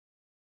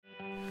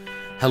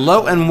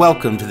Hello and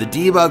welcome to the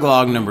Debug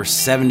Log number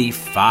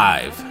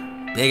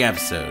 75. Big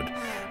episode.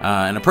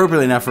 And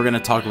appropriately enough, we're going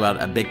to talk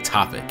about a big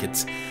topic.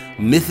 It's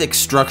mythic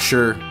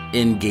structure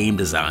in game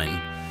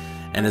design.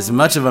 And as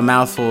much of a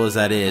mouthful as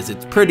that is,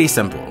 it's pretty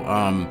simple.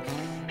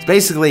 It's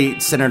basically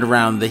centered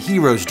around the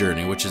hero's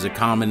journey, which is a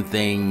common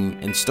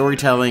thing in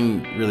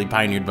storytelling, really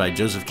pioneered by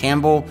Joseph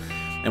Campbell.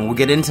 And we'll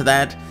get into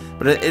that.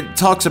 But it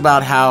talks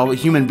about how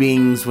human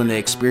beings, when they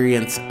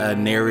experience a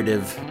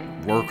narrative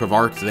work of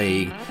art,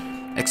 they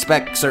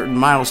expect certain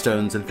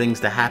milestones and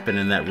things to happen,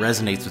 and that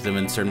resonates with them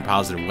in certain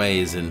positive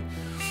ways. And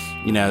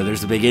you know,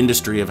 there's a big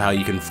industry of how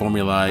you can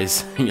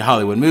formalize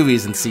Hollywood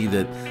movies and see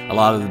that a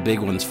lot of the big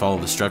ones follow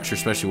the structure,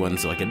 especially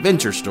ones like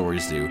adventure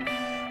stories do.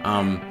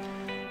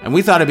 And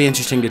we thought it'd be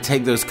interesting to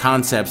take those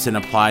concepts and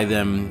apply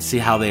them, see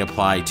how they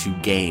apply to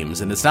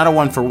games. And it's not a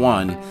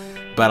one-for-one,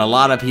 but a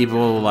lot of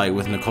people, like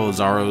with Nicole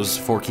Azzaro's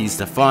 4 Keys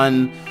to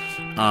Fun,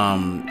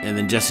 and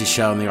then Jesse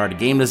Schell in The Art of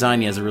Game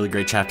Design, he has a really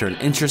great chapter on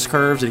interest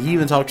curves, and he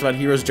even talks about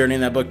hero's journey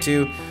in that book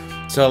too.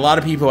 So a lot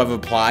of people have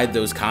applied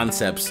those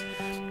concepts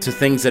to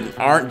things that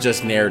aren't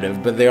just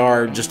narrative, but they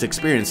are just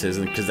experiences,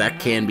 because that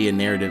can be a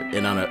narrative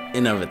in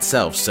of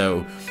itself.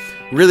 So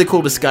really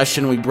cool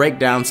discussion. We break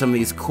down some of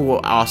these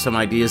cool, awesome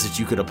ideas that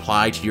you could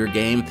apply to your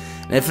game,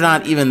 and if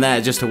not even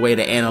that, just a way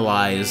to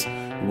analyze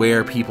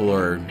where people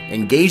are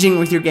engaging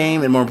with your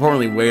game, and more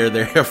importantly, where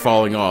they're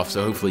falling off,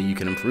 so hopefully you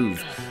can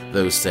improve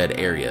those said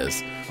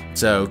areas.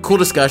 So, cool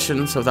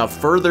discussion. So without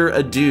further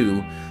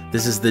ado,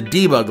 this is the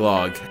Debug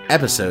Log,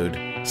 episode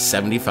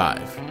 75.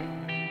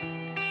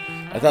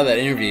 I thought that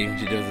interview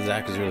you did with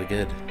Zach was really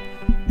good.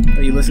 Oh,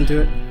 you listened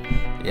to it?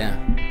 Yeah.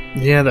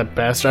 Yeah, that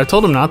bastard. I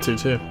told him not to,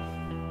 too.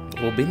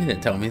 Well, Beanie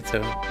didn't tell me,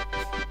 so...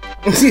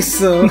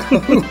 So...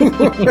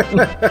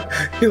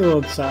 You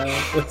little child.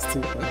 That's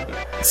too funny.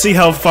 See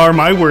how far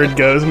my word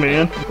goes,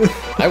 man.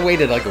 I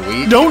waited like a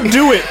week. Don't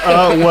do it!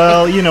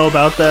 Well, you know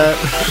about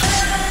that.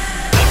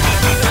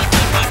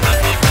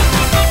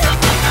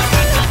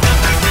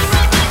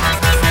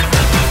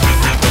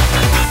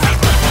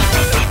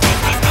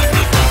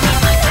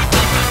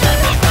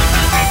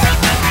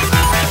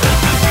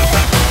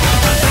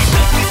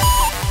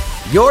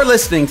 You're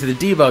listening to the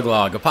Debug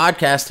Log, a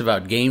podcast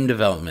about game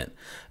development.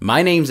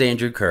 My name's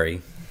Andrew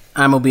Curry.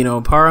 I'm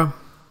Obino Opara.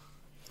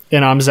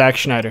 And I'm Zach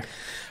Schneider.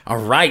 All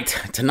right,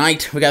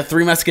 tonight we got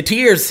 3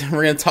 Musketeers.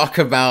 We're going to talk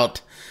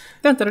about...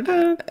 Dun, dun,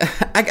 dun, dun.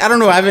 I don't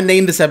know, I haven't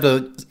named this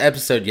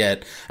episode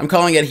yet. I'm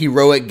calling it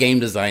Heroic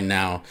Game Design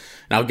now,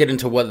 and I'll get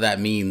into what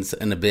that means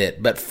in a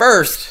bit. But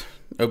first,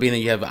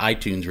 Obina, you have an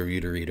iTunes review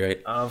to read,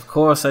 right? Of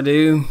course I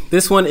do.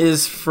 This one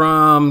is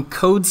from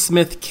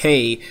Codesmith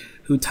K,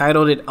 who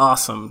titled it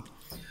Awesome.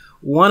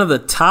 One of the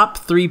top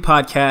 3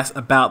 podcasts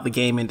about the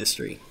game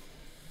industry.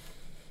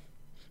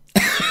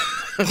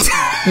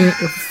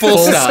 Full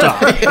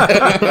stop.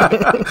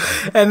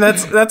 And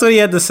that's what he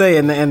had to say,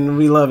 and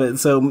we love it.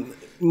 So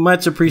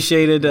much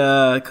appreciated,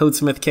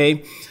 Codesmith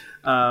K.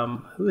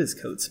 Who is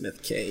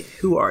Codesmith K?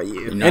 Who are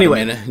you? Not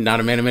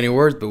a man of many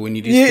words, but when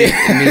you do speak,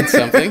 it means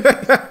something.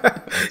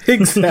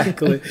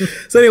 Exactly.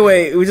 So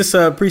anyway, we just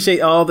appreciate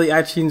all the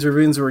iTunes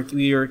reviews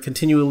we are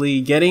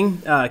continually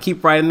getting.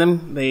 Keep writing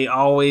them. They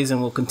always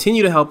and will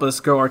continue to help us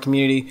grow our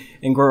community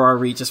and grow our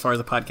reach as far as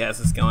the podcast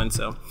is going.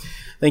 So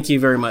thank you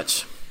very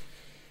much.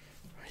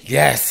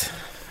 Yes.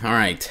 All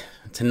right.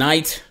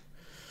 Tonight,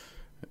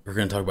 we're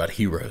going to talk about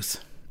heroes.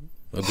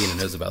 Obina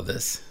knows about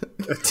this.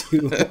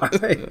 Do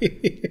I?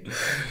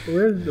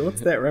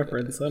 What's that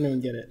reference? I don't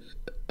even get it.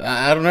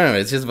 I don't know.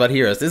 It's just about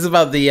heroes. This is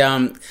about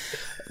the...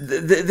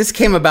 this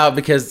came about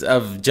because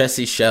of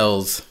Jesse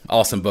Schell's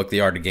awesome book,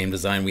 The Art of Game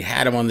Design. We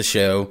had him on the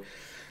show.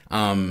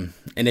 And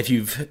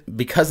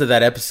because of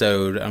that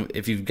episode,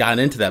 if you've gotten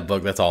into that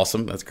book, that's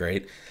awesome. That's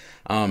great.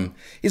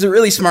 He's a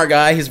really smart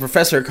guy. He's a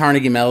professor at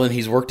Carnegie Mellon.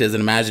 He's worked as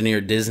an Imagineer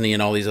at Disney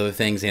and all these other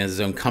things. He has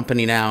his own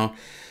company now.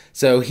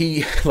 So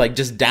he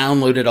just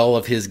downloaded all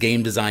of his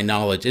game design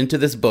knowledge into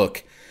this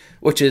book,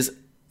 which is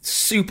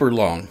super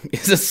long.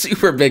 It's a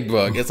super big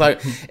book. It's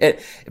like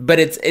but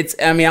it's.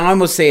 I mean, I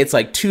almost say it's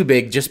like too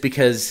big, just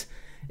because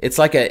it's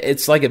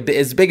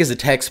as big as a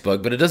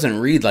textbook, but it doesn't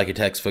read like a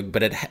textbook.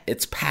 But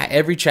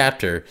every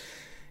chapter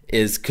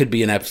could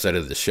be an episode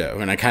of the show,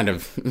 and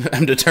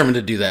I'm determined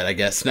to do that, I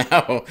guess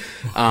now.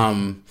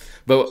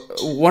 But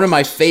one of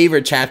my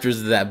favorite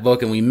chapters of that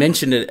book, and we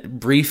mentioned it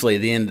briefly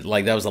at the end,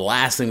 like that was the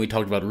last thing we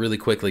talked about really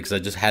quickly because I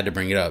just had to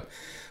bring it up,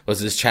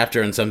 was this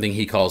chapter on something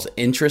he calls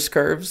interest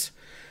curves.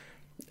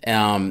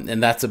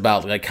 And that's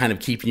about like kind of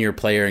keeping your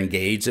player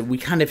engaged. We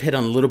kind of hit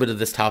on a little bit of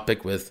this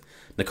topic with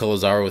Nicole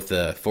Azzaro with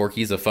the 4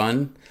 Keys of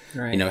Fun,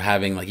 right. You know,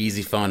 having like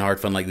easy fun, hard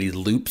fun, like these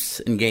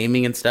loops in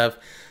gaming and stuff.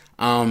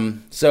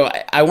 So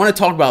I want to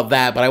talk about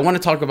that, but I want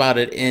to talk about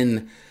it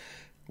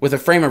with a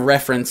frame of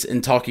reference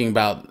in talking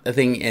about a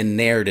thing in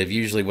narrative.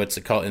 Usually what's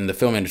it called in the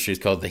film industry is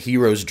called the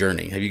hero's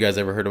journey. Have you guys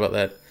ever heard about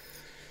that?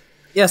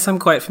 Yes, I'm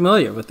quite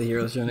familiar with the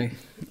hero's journey.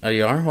 Oh,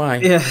 you are? Why?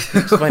 Yeah.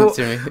 Explain it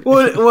to me.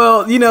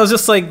 Well, you know,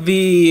 just like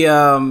the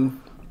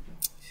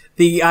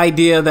the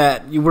idea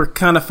that you were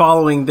kind of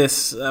following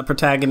this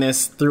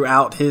protagonist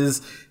throughout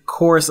his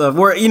course of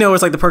where,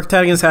 it's like the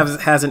protagonist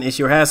has an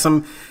issue or has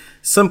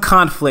some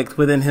conflict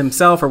within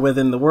himself or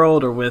within the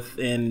world or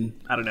within,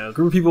 I don't know, a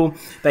group of people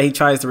that he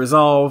tries to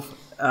resolve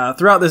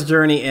throughout this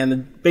journey.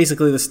 And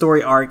basically the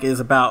story arc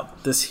is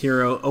about this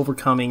hero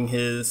overcoming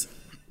his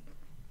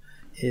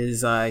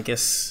I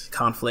guess,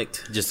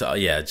 conflict. Just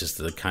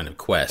the kind of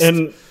quest.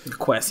 And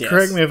quest, yes.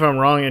 Correct me if I'm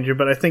wrong, Andrew,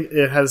 but I think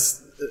it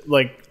has,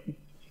 like,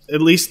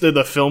 at least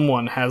the film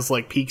one has,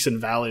 like, peaks and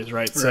valleys,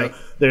 right? So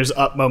there's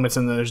up moments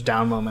and then there's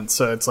down moments.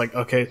 So it's like,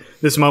 okay,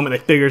 this moment they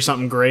figure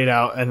something great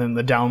out, and then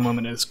the down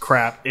moment is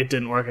crap. It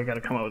didn't work. I got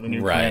to come up with a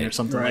new plan or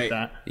something like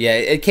that. Yeah,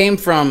 it came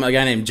from a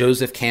guy named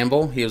Joseph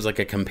Campbell. He was like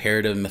a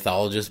comparative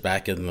mythologist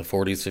back in the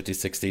 40s,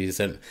 50s, 60s.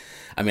 And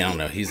I mean, I don't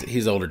know.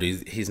 He's older.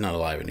 He's not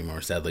alive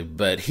anymore, sadly.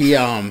 But he,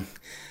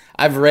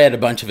 I've read a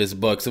bunch of his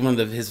books. One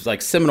of his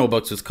like seminal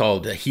books was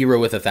called "A Hero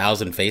with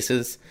 1,000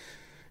 Faces,"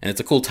 and it's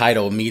a cool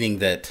title, meaning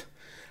that.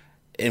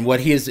 And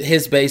what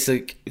his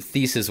basic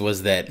thesis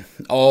was that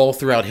all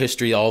throughout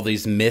history, all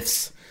these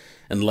myths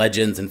and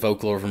legends and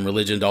folklore from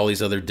religion to all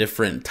these other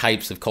different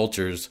types of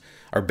cultures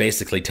are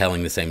basically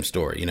telling the same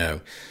story.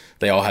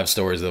 They all have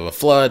stories of a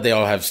flood. They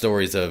all have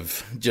stories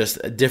of just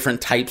different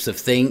types of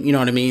thing. You know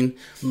what I mean?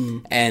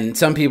 Mm. And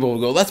some people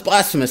will go, that's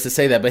blasphemous to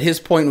say that. But his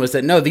point was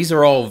that, no, these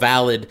are all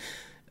valid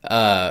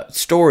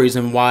stories,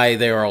 and why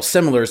they are all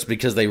similar is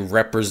because they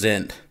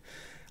represent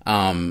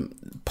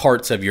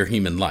parts of your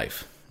human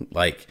life.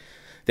 Like,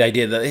 the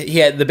idea that he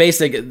had the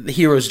basic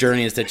hero's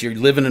journey is that you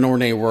live in an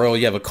ordinary world.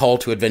 You have a call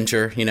to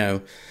adventure.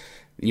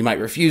 You might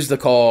refuse the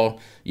call.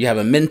 You have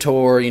a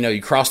mentor.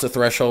 You cross the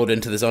threshold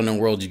into this unknown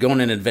world. You go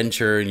on an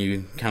adventure and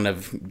you kind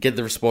of get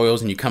the spoils,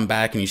 and you come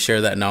back and you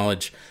share that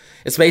knowledge.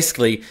 It's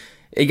basically,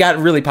 it got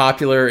really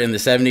popular in the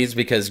 70s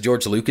because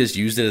George Lucas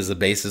used it as a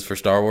basis for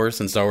Star Wars,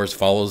 and Star Wars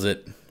follows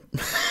it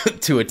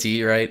to a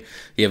T, right?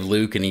 You have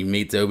Luke, and he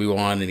meets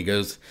Obi-Wan, and he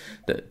goes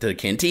to the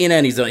cantina,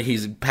 and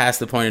he's past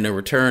the point of no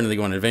return, and they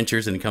go on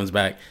adventures, and he comes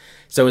back.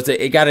 So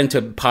it got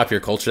into popular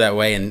culture that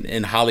way,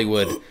 and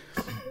Hollywood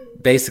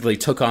basically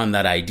took on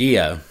that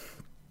idea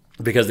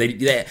because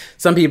they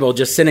some people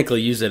just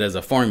cynically use it as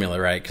a formula,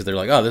 right? Because they're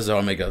like, oh, this is how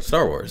I make a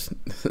Star Wars.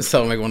 This is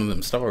how I make one of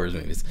them Star Wars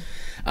movies.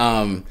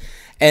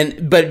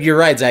 But you're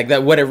right, Zach,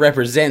 that what it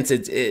represents,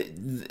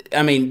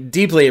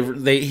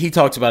 deeply, he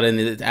talks about it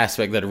in the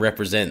aspect that it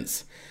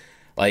represents,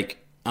 like,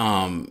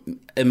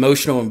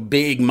 emotional and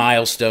big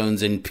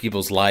milestones in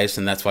people's lives,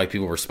 and that's why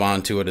people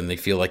respond to it, and they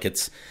feel like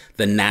it's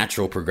the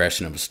natural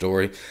progression of a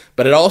story.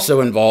 But it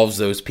also involves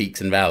those peaks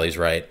and valleys,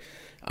 right?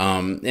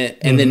 And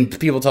then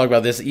people talk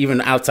about this even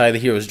outside the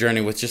hero's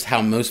journey with just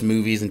how most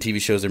movies and TV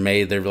shows are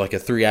made. They're like a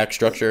 3-act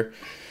structure,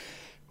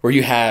 where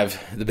you have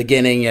the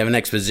beginning, you have an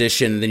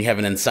exposition, and then you have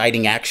an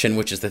inciting action,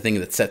 which is the thing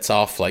that sets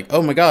off, like,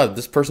 oh my God,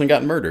 this person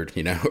got murdered,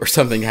 or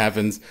something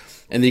happens.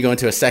 And then you go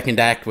into a second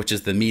act, which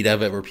is the meat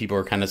of it, where people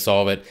are kind of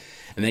solve it.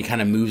 And then it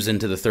kind of moves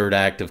into the third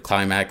act of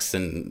climax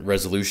and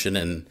resolution.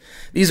 And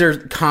these are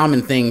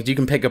common things you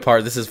can pick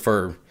apart. This is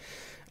for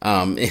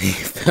any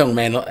film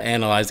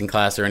analyzing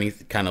class or any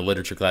kind of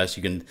literature class.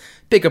 You can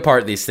pick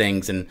apart these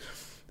things. And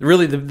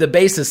really the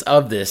basis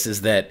of this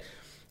is that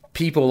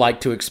people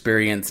like to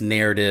experience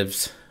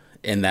narratives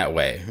in that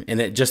way, and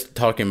it just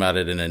talking about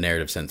it in a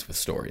narrative sense with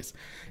stories,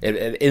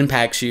 it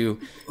impacts you,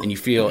 and you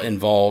feel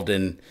involved,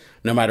 and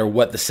no matter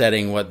what the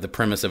setting, what the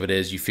premise of it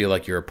is, you feel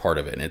like you're a part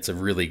of it, and it's a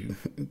really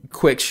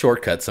quick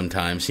shortcut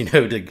sometimes,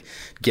 to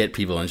get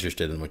people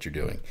interested in what you're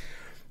doing.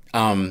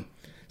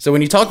 So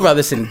when you talk about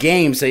this in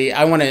games, say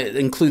I want to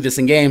include this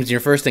in games, your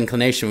first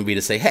inclination would be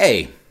to say,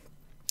 hey,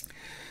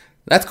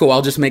 that's cool,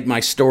 I'll just make my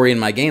story in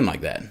my game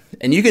like that.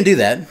 And you can do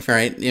that,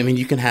 right? I mean,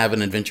 you can have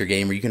an adventure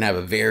game, or you can have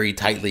a very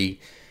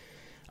tightly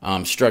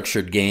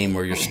structured game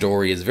where your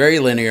story is very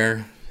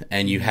linear,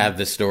 and you have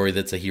this story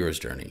that's a hero's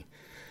journey.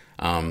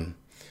 And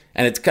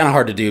it's kind of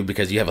hard to do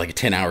because you have like a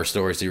 10-hour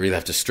story, so you really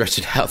have to stretch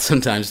it out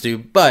sometimes too,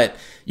 but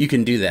you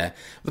can do that.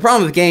 The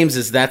problem with games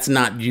is that's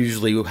not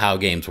usually how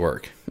games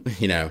work,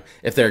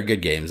 if they're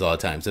good games a lot of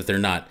times. If they're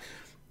not,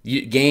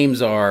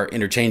 games are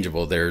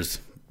interchangeable. There's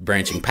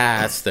branching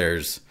paths,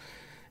 there's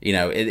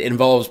it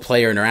involves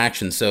player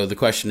interaction. So the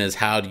question is,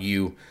 how do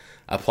you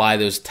apply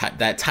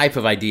that type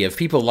of idea? If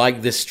people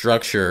like this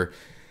structure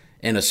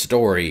in a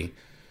story,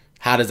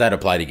 how does that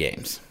apply to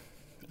games?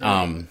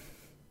 And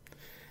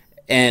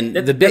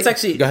that's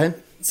actually, go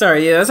ahead.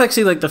 Sorry, yeah, that's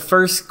actually like the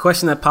first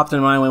question that popped in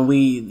mind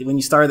when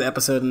you started the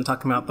episode and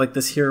talking about like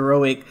this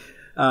heroic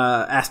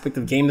aspect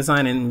of game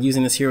design and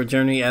using this hero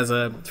journey as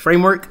a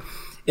framework.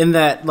 In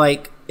that,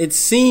 like, it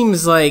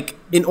seems like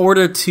in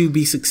order to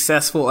be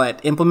successful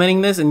at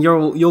implementing this, and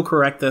you'll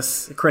correct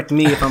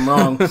me if I'm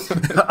wrong,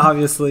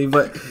 obviously,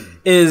 but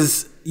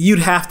you'd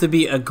have to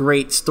be a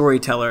great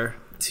storyteller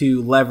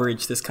to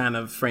leverage this kind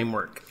of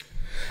framework.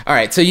 All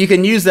right, so you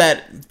can use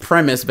that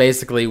premise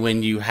basically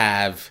when you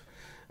have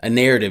a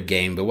narrative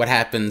game, but what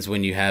happens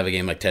when you have a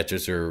game like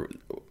Tetris or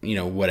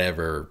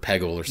whatever,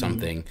 Peggle or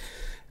something?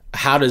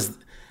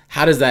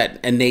 how does that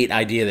innate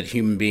idea that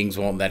human beings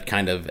want that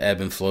kind of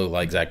ebb and flow,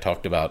 like Zach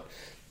talked about,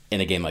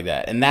 in a game like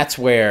that? And that's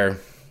where,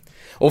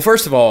 well,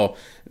 first of all,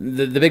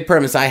 the big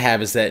premise I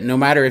have is that no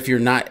matter if you're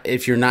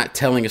not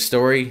telling a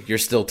story, you're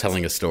still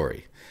telling a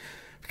story.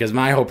 Because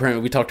my whole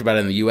premise, we talked about it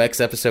in the UX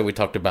episode, we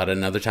talked about it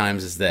in other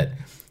times, is that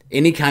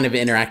any kind of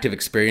interactive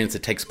experience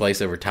that takes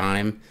place over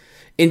time,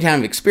 any kind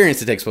of experience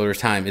that takes place over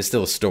time is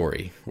still a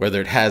story.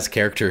 Whether it has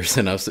characters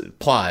and a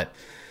plot,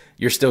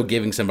 you're still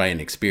giving somebody an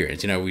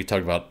experience. We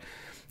talked about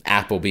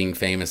Apple being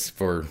famous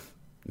for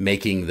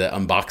making the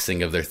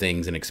unboxing of their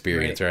things an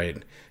experience,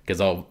 right? Because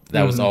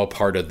that was all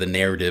part of the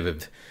narrative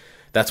of.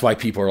 That's why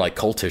people are like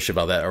cultish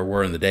about that, or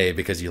were in the day,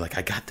 because you're like,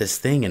 I got this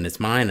thing and it's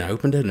mine, and I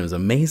opened it and it was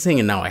amazing,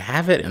 and now I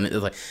have it, and it's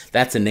like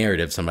that's a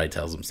narrative somebody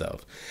tells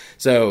themselves.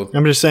 So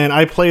I'm just saying,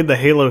 I played the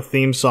Halo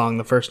theme song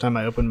the first time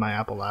I opened my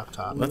Apple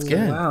laptop. That's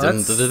good. Wow,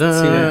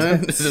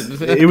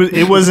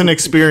 It was an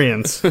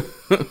experience.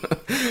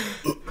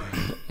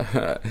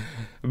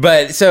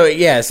 But so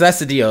that's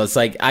the deal. It's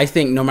like, I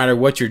think no matter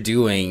what you're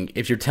doing,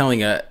 if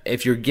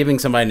you're giving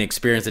somebody an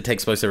experience that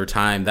takes place over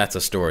time, that's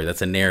a story,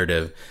 that's a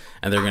narrative,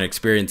 and they're going to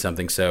experience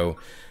something. So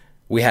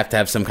we have to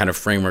have some kind of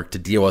framework to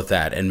deal with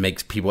that and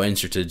make people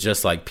interested,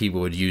 just like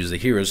people would use the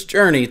hero's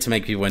journey to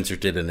make people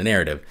interested in the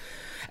narrative.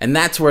 And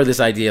that's where this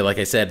idea, like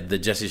I said, that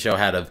Jesse Show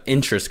had of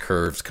interest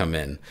curves come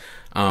in.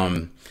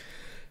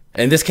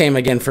 And this came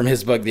again from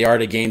his book, The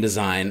Art of Game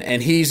Design.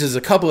 And he uses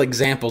a couple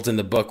examples in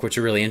the book, which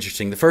are really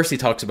interesting. The first he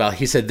talks about,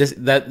 he said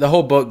that the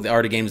whole book, The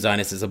Art of Game Design,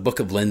 is a book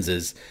of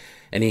lenses.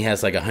 And he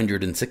has like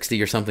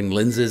 160 or something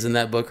lenses in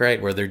that book, right?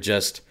 Where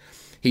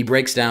he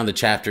breaks down the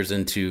chapters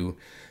into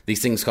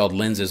these things called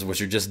lenses,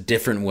 which are just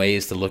different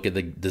ways to look at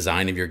the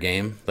design of your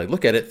game. Like,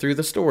 look at it through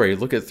the story,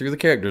 look at it through the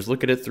characters,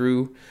 look at it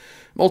through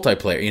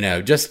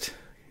multiplayer, just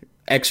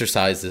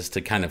exercises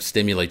to kind of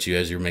stimulate you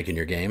as you're making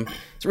your game.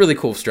 It's a really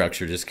cool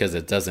structure just because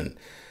it doesn't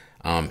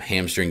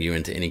hamstring you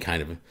into any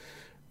kind of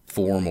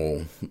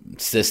formal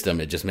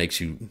system. It just makes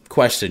you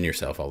question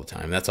yourself all the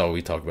time. That's all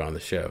we talk about on the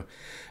show.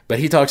 But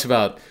he talks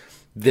about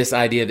this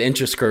idea of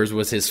interest curves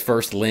was his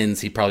first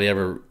lens he probably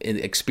ever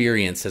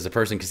experienced as a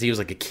person, because he was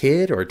like a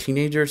kid or a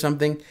teenager or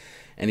something,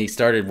 and he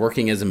started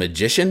working as a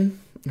magician,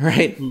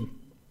 right?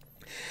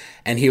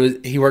 And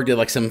he worked at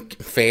like some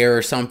fair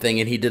or something,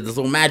 and he did this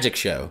little magic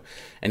show,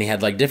 and he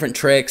had like different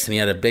tricks, and he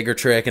had a bigger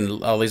trick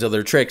and all these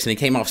other tricks, and he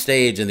came off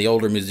stage, and the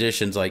older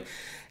musician's like,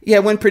 yeah,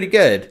 it went pretty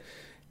good.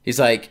 He's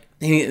like,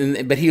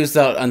 but he was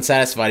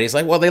unsatisfied. He's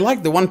like, well, they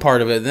liked the one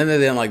part of it, and then they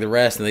didn't like the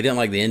rest, and they didn't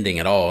like the ending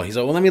at all. He's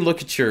like, well, let me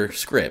look at your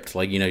script,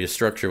 like, your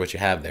structure, what you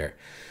have there.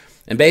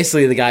 And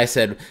basically the guy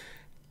said,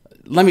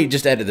 let me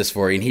just edit this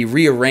for you. And he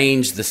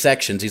rearranged the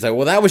sections. He's like,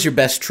 well, that was your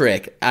best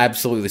trick.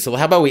 Absolutely. So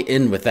how about we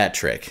end with that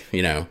trick,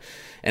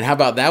 And how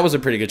about that was a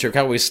pretty good trick?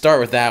 How about we start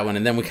with that one,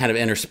 and then we kind of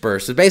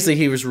intersperse. So basically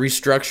he was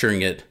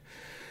restructuring it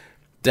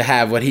to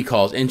have what he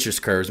calls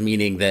interest curves,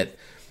 meaning that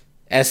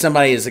as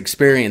somebody has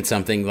experienced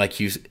something, like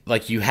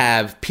you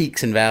have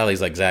peaks and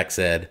valleys, like Zach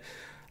said,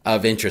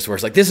 of interest, where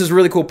it's like, this is a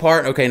really cool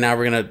part. Okay, now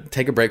we're going to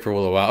take a break for a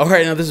little while. All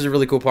right, now this is a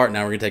really cool part.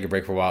 Now we're going to take a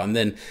break for a while. And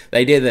then the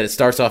idea that it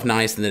starts off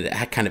nice and then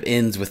it kind of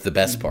ends with the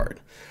best part.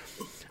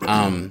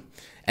 And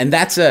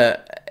that's a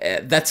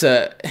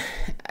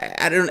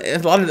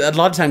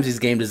lot of times these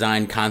game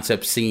design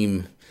concepts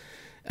seem,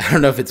 I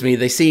don't know if it's me,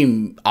 they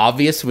seem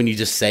obvious when you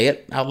just say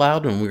it out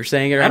loud when we were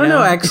saying it right now. I don't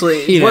know,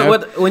 actually.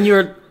 When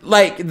you're...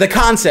 Like, the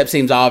concept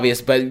seems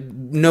obvious, but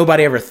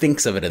nobody ever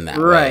thinks of it in that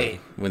way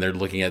when they're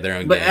looking at their own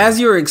game. But as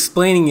you were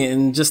explaining it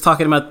and just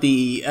talking about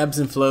the ebbs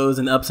and flows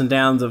and ups and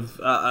downs of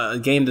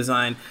game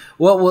design,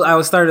 what I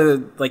was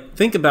starting to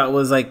think about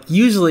was,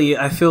 usually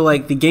I feel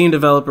like the game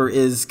developer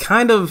is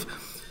kind of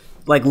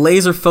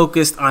laser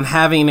focused on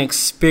having an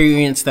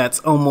experience that's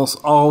almost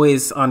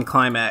always on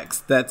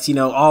climax, that's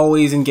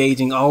always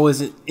engaging,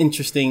 always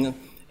interesting,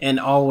 and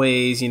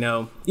always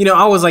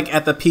always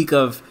at the peak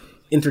of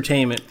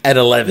entertainment at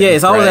 11. Yeah,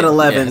 it's always at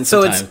 11. Yeah,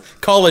 so it's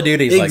Call of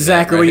Duty exactly like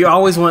that, right? Where you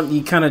always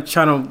you kind of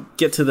trying to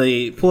get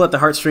to pull at the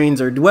heartstrings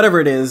or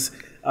whatever it is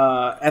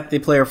at the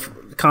player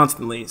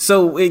constantly.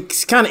 So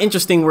it's kind of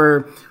interesting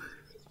where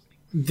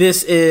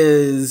this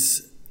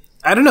is.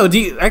 I don't know.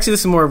 This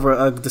is more of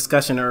a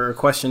discussion or a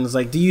question. Is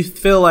do you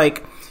feel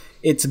like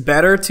it's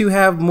better to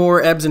have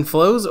more ebbs and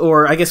flows,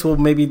 or I guess we'll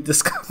maybe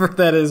discover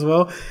that as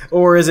well,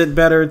 or is it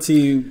better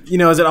to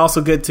is it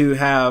also good to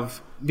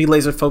be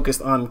laser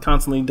focused on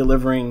constantly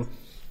delivering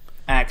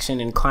action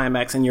and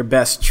climax and your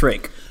best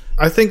trick?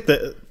 I think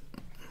the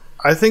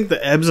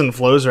ebbs and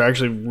flows are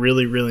actually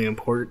really, really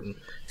important,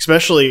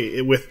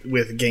 especially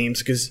with games,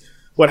 because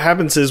what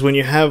happens is when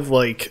you have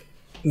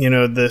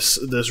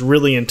this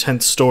really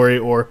intense story,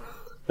 or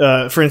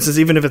for instance,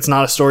 even if it's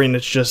not a story and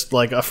it's just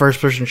a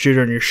first person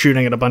shooter and you're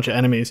shooting at a bunch of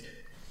enemies,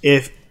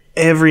 if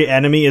every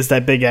enemy is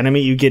that big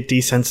enemy, you get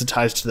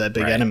desensitized to that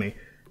big enemy.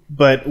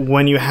 But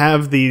when you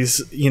have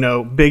these,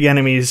 big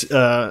enemies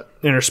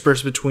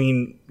interspersed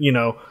between,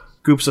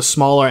 groups of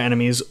smaller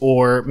enemies,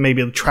 or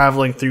maybe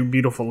traveling through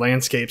beautiful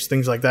landscapes,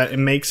 things like that, it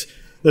makes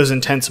those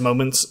intense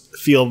moments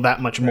feel that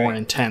much more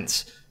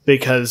intense.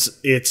 because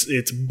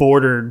it's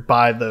bordered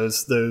by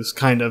those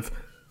kind of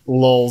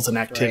lulls and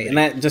activity. Right. And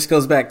that just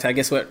goes back to, I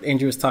guess, what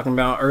Andrew was talking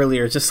about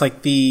earlier. Just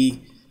like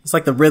it's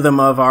like the rhythm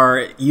of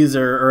our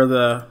user or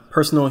the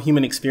personal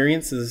human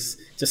experience is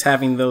just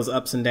having those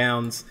ups and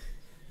downs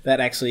that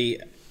actually,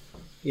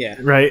 yeah.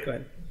 Right. Go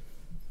ahead.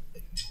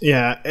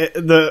 Yeah.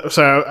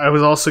 So I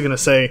was also going to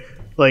say,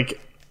 like,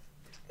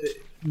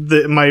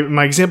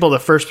 my example of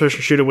the first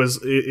person shooter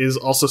is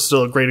also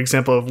still a great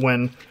example of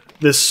when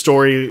this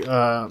story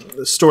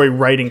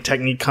writing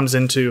technique comes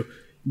into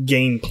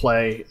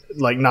gameplay,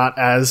 like not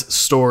as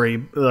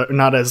story,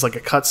 not as like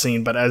a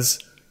cutscene, but as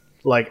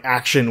like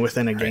action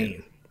within a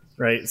game,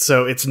 right?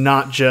 So it's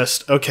not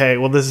just, okay,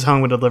 well, this is how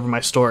I'm going to deliver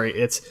my story.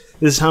 This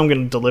is how I'm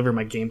going to deliver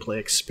my gameplay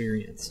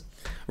experience.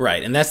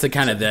 Right, and that's the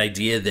kind of the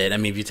idea that, I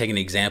mean, if you take an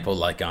example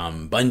like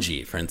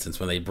Bungie, for instance,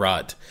 when they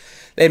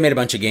made a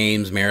bunch of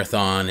games,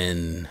 Marathon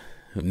and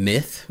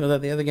Myth, was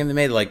that the other game they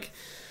made? Like,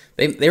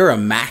 they were a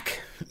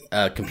Mac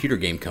computer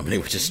game company,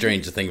 which is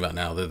strange to think about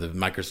now. They're the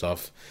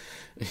Microsoft,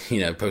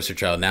 poster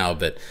child now,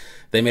 but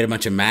they made a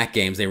bunch of Mac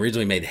games. They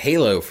originally made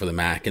Halo for the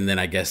Mac, and then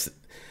I guess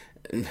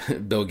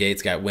Bill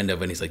Gates got wind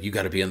of it, and he's like, you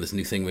got to be on this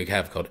new thing we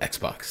have called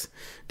Xbox.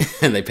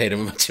 And they paid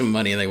him a bunch of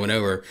money, and they went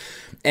over.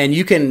 And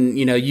you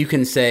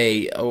can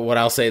say, what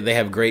I'll say, they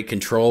have great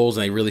controls,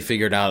 and they really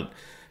figured out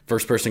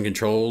first-person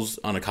controls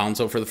on a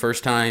console for the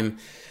first time.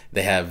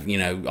 They have,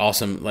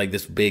 awesome, like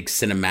this big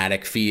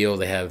cinematic feel.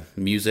 They have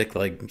music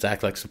like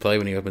Zach likes to play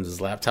when he opens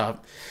his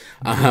laptop.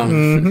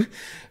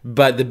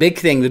 But the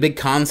big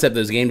concept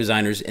those game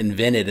designers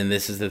invented, and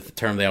this is the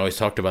term they always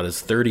talked about,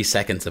 is 30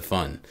 seconds of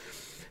fun.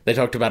 They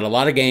talked about a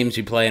lot of games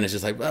you play, and it's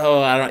just like,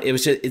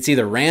 it's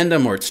either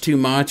random or it's too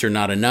much or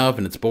not enough,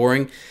 and it's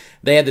boring.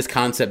 They had this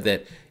concept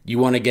that you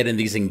want to get in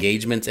these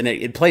engagements, and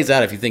it plays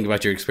out if you think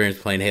about your experience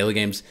playing Halo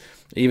games,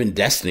 even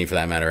Destiny for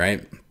that matter,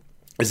 right?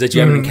 Is that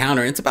you have an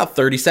encounter, and it's about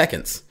 30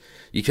 seconds.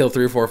 You kill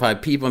 3 or 4 or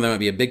 5 people, and there might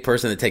be a big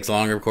person that takes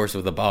longer. Of course,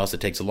 with the boss, it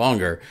takes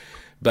longer.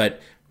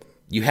 But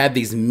you have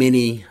these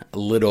mini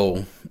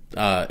little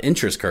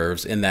interest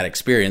curves in that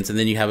experience, and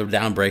then you have a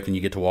down break, and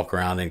you get to walk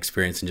around and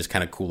experience and just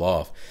kind of cool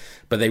off.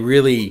 But they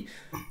really,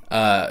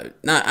 I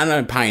don't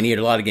know, pioneered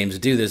a lot of games to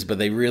do this, but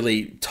they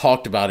really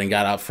talked about and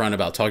got out front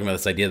about talking about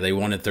this idea. They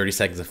wanted 30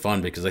 seconds of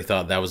fun because they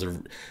thought that was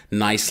a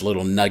nice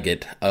little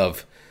nugget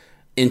of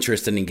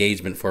interest and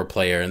engagement for a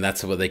player, and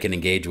that's what they can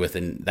engage with,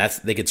 and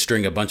they could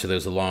string a bunch of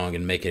those along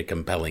and make it a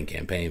compelling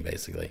campaign,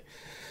 basically.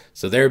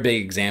 So they're a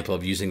big example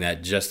of using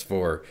that just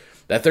for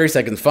that 30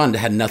 seconds fun. That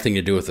had nothing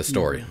to do with the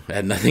story. It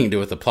had nothing to do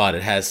with the plot.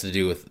 It has to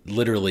do with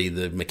literally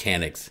the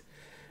mechanics,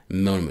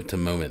 moment to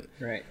moment.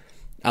 Right.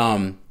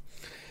 And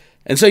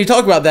so you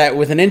talk about that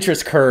with an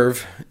interest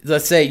curve.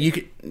 Let's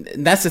say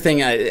that's the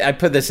thing. I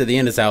put this at the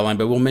end of this outline,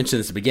 but we'll mention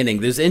this at the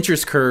beginning. There's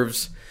interest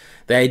curves.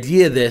 The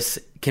idea of this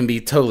can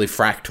be totally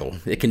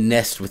fractal. It can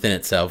nest within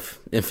itself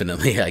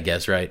infinitely, I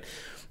guess, right?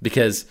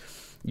 Because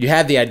you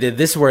have the idea,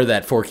 this is where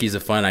that 4 keys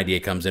of fun idea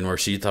comes in, where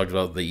she talked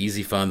about the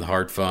easy fun, the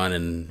hard fun,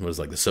 and was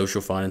like the social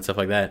fun and stuff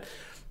like that.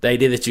 The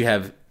idea that you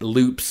have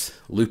loops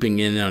looping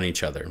in on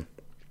each other.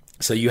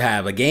 So you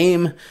have a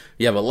game,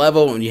 you have a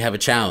level, and you have a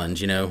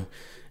challenge, and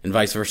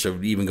vice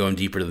versa, even going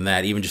deeper than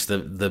that, even just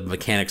the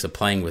mechanics of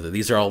playing with it.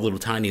 These are all little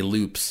tiny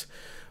loops,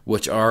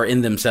 which are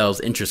in themselves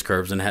interest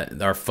curves and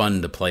are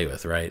fun to play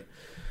with, right?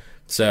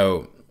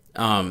 So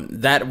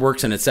that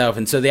works in itself.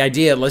 And so the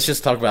idea, let's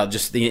just talk about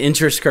just the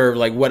interest curve,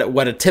 like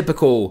what a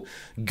typical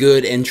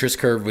good interest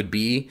curve would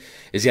be,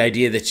 is the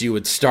idea that you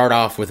would start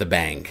off with a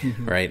bang,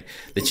 right?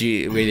 That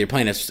whether you're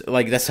playing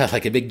that's how,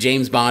 like a big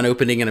James Bond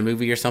opening in a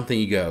movie or something,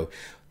 you go,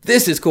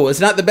 this is cool.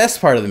 It's not the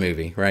best part of the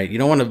movie, right? You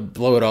don't want to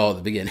blow it all at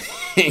the beginning,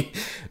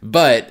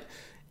 but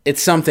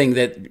it's something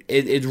that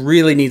it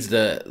really needs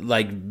to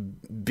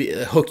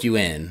hook you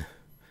in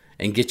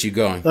and get you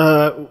going.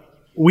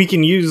 We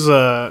can use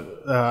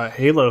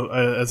Halo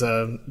as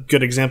a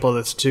good example of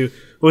this too.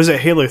 What was it,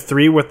 Halo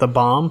 3 with the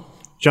bomb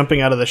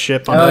jumping out of the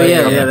ship?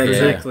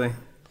 Exactly.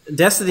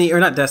 Destiny, or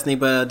not Destiny,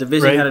 but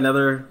Division had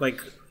another, I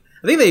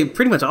think they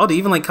pretty much all do.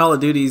 Even like Call of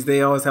Duties,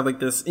 they always have like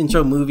this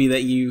intro movie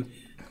that you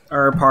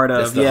are a part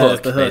of. The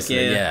hook,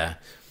 yeah.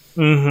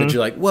 Mm-hmm. That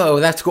you're like, whoa,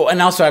 that's cool.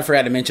 And also, I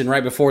forgot to mention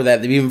right before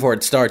that, even before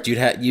it starts,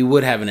 you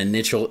would have an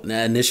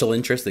initial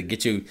interest that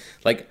gets you,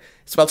 like,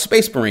 it's about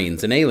Space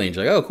Marines and aliens.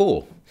 You're like, oh,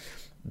 cool.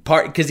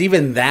 Because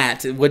even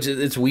that, which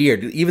it's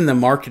weird, even the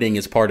marketing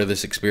is part of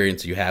this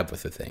experience you have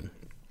with the thing.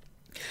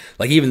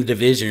 Like even the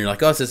Division, you're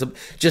like, oh,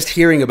 just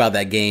hearing about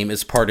that game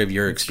is part of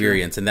your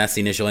experience, and that's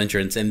the initial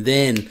entrance. And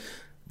then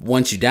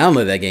once you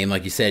download that game,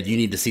 like you said, you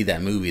need to see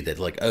that movie that,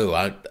 like,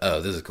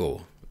 this is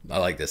cool. I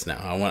like this now.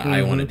 I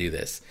want to do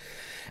this.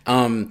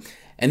 And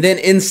then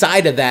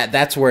inside of that,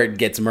 that's where it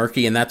gets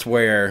murky, and that's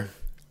where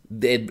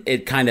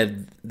it kind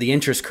of, the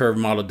interest curve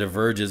model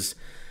diverges.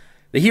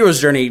 The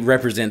hero's journey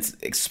represents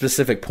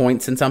specific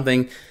points in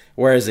something,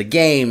 whereas a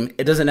game,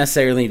 it doesn't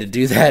necessarily need to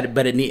do that,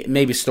 but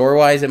maybe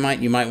story-wise, you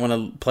might want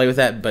to play with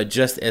that, but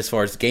just as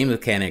far as game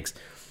mechanics,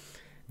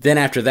 then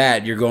after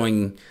that, you're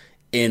going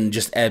in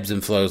just ebbs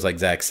and flows, like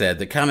Zach said,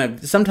 that kind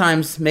of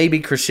sometimes maybe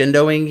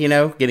crescendoing,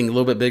 getting a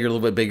little bit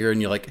bigger,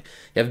 and you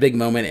have a big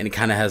moment, and it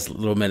kind of has a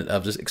little bit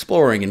of just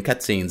exploring and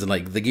cutscenes, and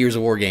like the Gears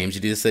of War games,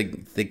 you do this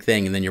big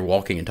thing, and then you're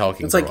walking and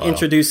talking. It's like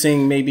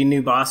introducing maybe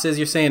new bosses,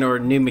 you're saying, or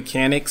new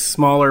mechanics,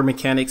 smaller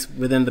mechanics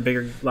within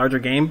the larger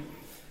game.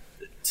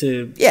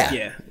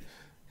 Yeah,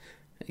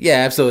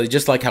 absolutely.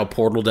 Just like how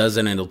Portal does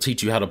it, and it'll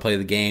teach you how to play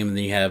the game, and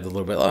then you have the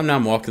little bit, now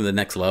I'm walking to the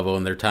next level,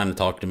 and they're trying to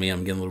talk to me,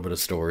 I'm getting a little bit of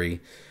story.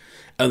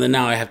 And then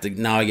now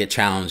I get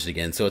challenged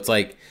again. So it's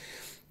like,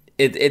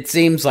 it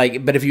seems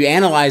like, but if you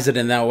analyze it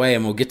in that way,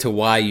 and we'll get to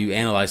why you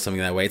analyze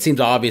something that way, it seems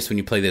obvious when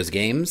you play those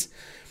games,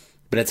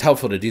 but it's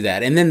helpful to do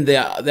that. And then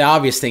the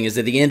obvious thing is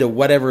at the end of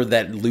whatever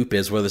that loop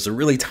is, whether it's a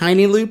really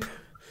tiny loop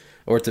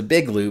or it's a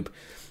big loop,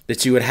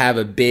 that you would have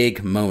a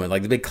big moment,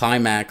 like the big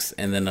climax,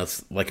 and then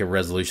like a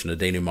resolution, a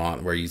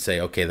denouement, where you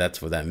say, okay,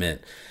 that's what that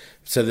meant.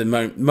 So the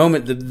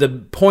moment, the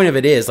point of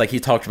it is, like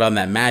he talked about in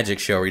that magic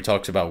show where he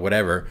talks about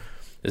whatever,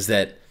 is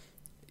that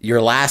your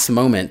last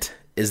moment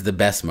is the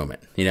best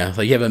moment.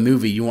 Like you have a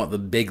movie, you want the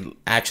big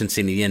action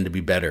scene at the end to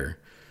be better.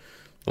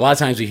 A lot of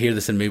times we hear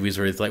this in movies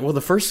where it's like, well, the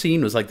first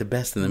scene was like the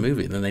best in the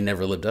movie, and then they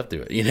never lived up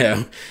to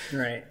it,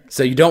 Right.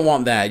 So you don't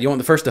want that. You want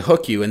the first to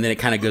hook you, and then it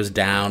kind of goes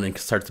down and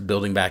starts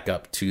building back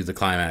up to the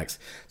climax.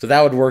 So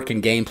that would work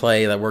in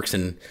gameplay. That works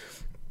in,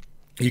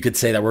 you could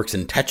say that works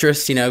in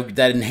Tetris,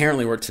 that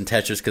inherently works in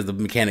Tetris because the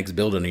mechanics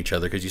build on each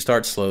other, because you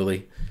start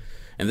slowly.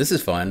 And this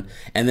is fun.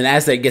 And then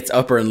as that gets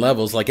upper in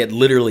levels, like it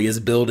literally is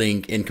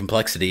building in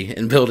complexity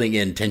and building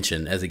in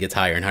tension as it gets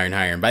higher and higher and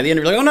higher. And by the end,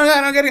 you're like, oh no,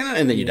 I don't get it.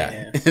 And then you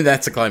die. And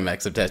that's the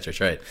climax of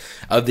Tetris, right?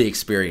 Of the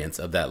experience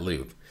of that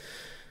loop.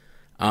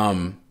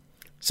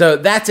 So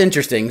that's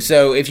interesting.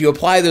 So if you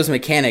apply those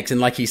mechanics, and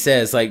like he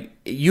says, like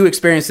you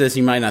experience this,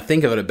 you might not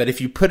think of it, but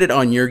if you put it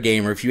on your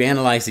game, or if you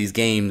analyze these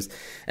games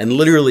and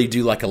literally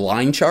do like a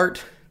line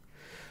chart,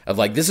 of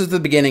like, this is the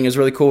beginning, is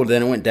really cool,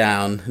 then it went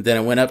down, then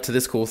it went up to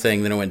this cool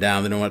thing, then it went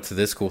down, then it went up to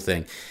this cool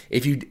thing.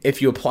 If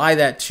you apply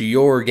that to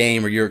your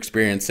game or your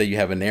experience, say you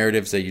have a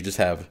narrative, say you just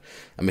have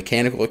a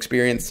mechanical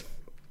experience,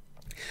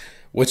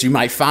 what you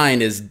might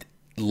find is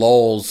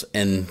lulls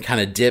and kind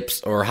of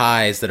dips or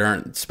highs that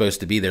aren't supposed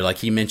to be there. Like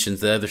he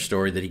mentions the other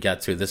story that he got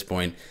to at this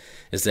point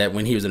is that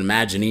when he was an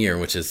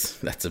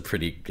Imagineer, that's a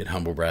pretty good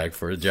humble brag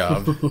for a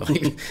job,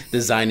 like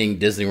designing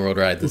Disney World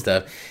rides and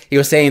stuff, he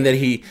was saying that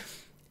he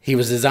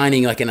was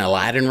designing like an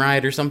Aladdin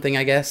ride or something,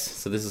 I guess.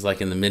 So this is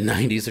like in the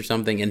mid-90s or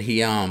something. And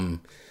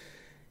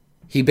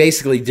he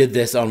basically did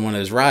this on one of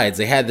his rides.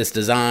 They had this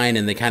design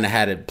and they kind of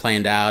had it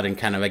planned out and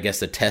kind of, I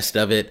guess, a test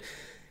of it.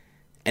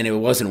 And it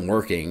wasn't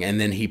working. And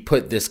then he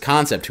put this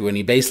concept to it, and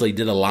he basically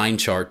did a line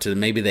chart to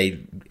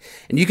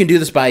and you can do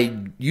this by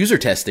user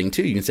testing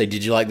too. You can say,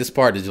 did you like this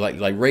part? Did you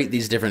like rate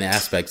these different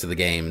aspects of the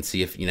game and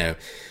see if,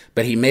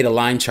 but he made a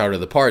line chart of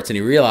the parts, and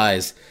he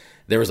realized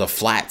there was a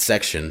flat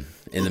section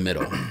in the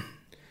middle.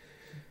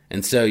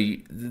 And so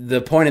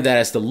the point of that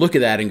is to look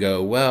at that and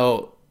go,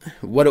 well,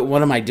 what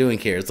am I doing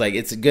here? It's like,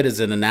 it's good as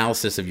an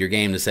analysis of your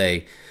game to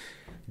say,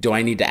 do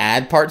I need to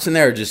add parts in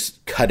there or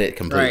just cut it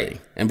completely?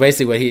 Right. And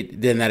basically what he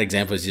did in that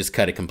example is just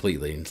cut it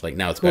completely. It's like,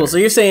 now it's better. Cool. So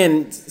you're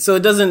saying, so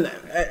it doesn't,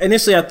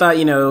 initially I thought,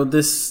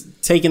 this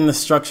taking the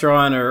structure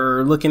on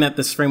or looking at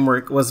this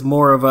framework was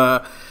more of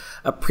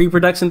a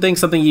pre-production thing,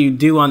 something you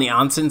do on the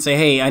onset and say,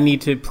 hey, I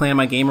need to plan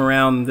my game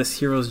around this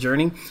hero's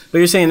journey. But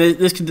you're saying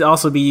this could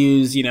also be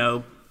used,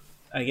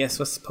 I guess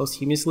what's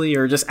posthumously,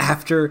 or just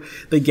after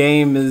the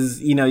game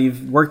is,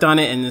 you've worked on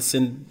it and it's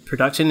in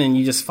production, and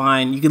you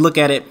could look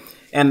at it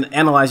and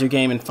analyze your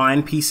game and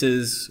find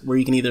pieces where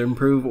you can either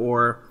improve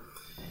or,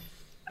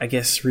 I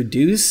guess,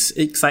 reduce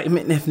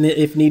excitement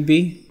if need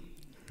be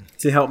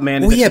to help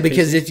manage. Well, yeah,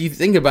 because if you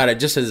think about it,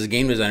 just as a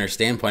game designer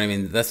standpoint, I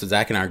mean, that's what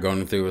Zach and I are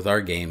going through with our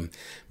game,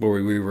 where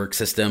we rework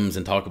systems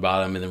and talk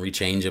about them and then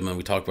rechange them, and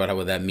we talk about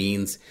what that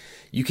means.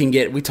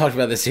 We talked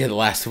about this here the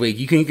last week,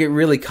 you can get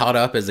really caught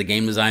up as a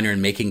game designer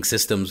in making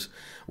systems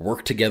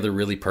work together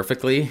really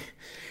perfectly.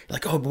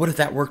 Like, oh, but what if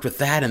that worked with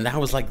that, and that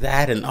was like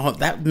that, and oh,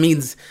 that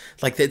means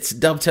like it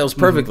dovetails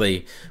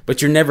perfectly,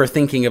 but you're never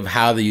thinking of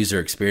how the user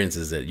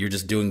experiences it. You're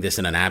just doing this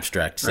in an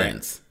abstract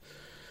sense.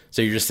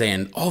 So you're just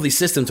saying all these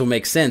systems will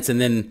make sense,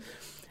 and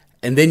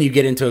then you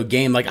get into a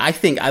game like I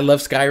love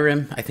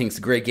Skyrim. I think it's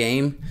a great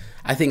game.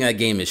 I think that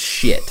game is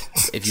shit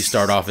if you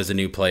start off as a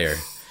new player.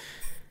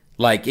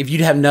 Like, if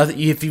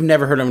you've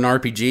never heard of an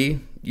RPG,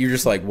 you're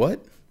just like,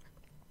 what?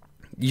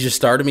 You just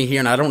started me here,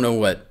 and I don't know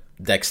what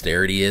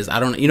dexterity is.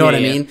 I don't, what I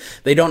mean?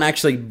 They don't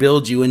actually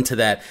build you into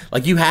that.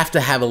 Like, you have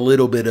to have a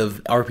little bit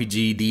of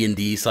RPG,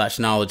 D&D /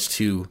 knowledge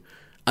to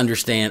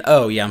understand,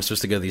 oh, yeah, I'm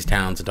supposed to go to these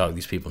towns and talk to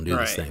these people and do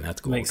this thing.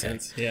 That's cool. Makes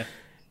sense, yeah.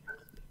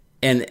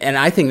 And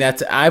I think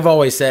I've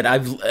always said,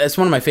 it's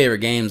one of my favorite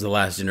games, The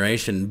Last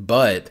Generation,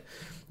 but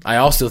I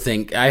also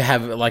think I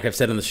have, like I've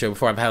said on the show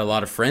before, I've had a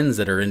lot of friends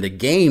that are into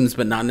games,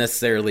 but not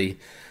necessarily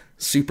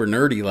super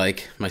nerdy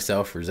like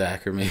myself or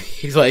Zach or me.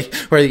 He's like,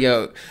 where they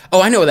go,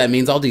 oh, I know what that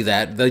means, I'll do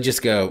that. They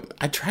just go,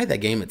 I tried that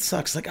game, it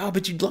sucks. Like, oh,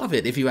 but you'd love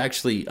it if you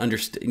actually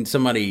understood,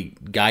 somebody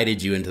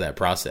guided you into that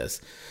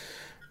process.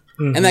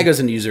 And that goes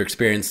into user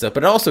experience stuff,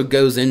 but it also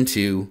goes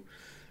into,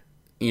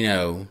 you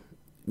know,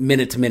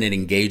 minute-to-minute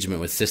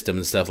engagement with systems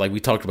and stuff. Like we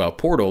talked about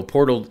Portal.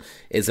 Portal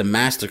is a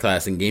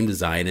masterclass in game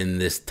design in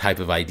this type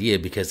of idea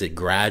because it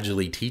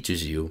gradually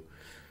teaches you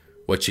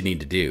what you need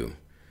to do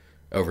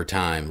over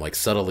time, like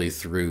subtly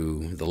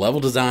through the level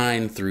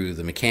design, through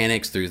the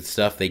mechanics, through the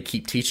stuff. They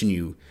keep teaching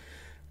you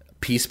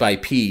piece by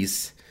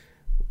piece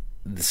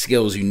the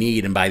skills you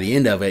need, and by the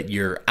end of it,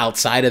 you're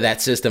outside of that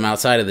system,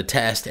 outside of the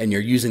test, and you're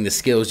using the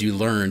skills you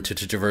learned to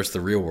traverse the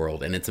real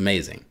world, and it's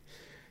amazing.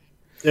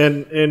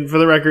 And for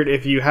the record,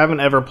 if you haven't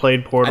ever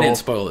played Portal, I didn't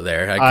spoil it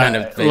there. I kind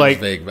of was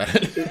vague about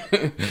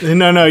it.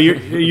 No,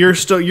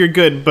 you're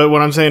good. But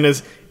what I'm saying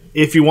is,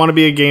 if you want to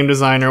be a game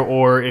designer,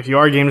 or if you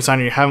are a game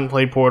designer, and you haven't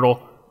played Portal,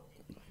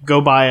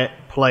 go buy it,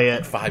 play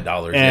it.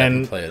 $5,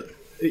 and play it.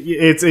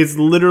 It's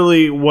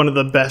literally one of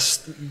the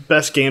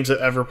best games I've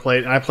ever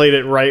played, and I played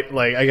it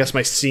I guess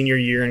my senior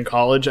year in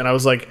college, and I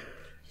was like,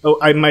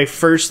 my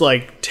first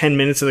 10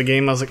 minutes of the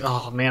game, I was like,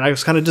 oh man, I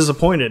was kind of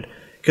disappointed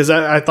because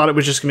I thought it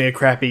was just gonna be a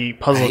crappy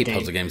puzzle game. I hate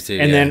puzzle games too.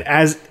 And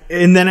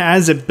then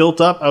as it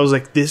built up, I was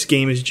like, this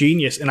game is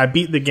genius, and I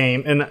beat the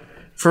game. And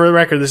for the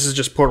record, this is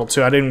just Portal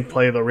 2. I didn't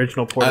play the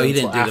original Portal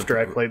until after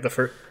I played the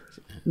first.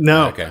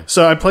 No, okay.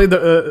 So I played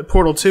the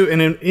Portal 2,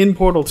 and in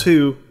Portal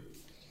 2.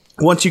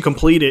 Once you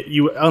complete it,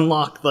 you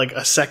unlock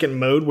a second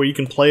mode where you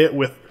can play it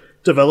with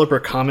developer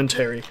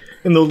commentary,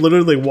 and they'll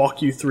literally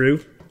walk you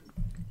through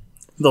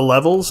the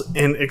levels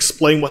and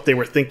explain what they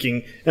were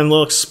thinking, and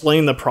they'll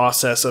explain the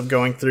process of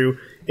going through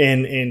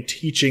and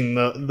teaching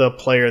the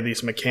player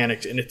these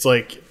mechanics. And it's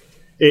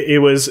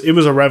it was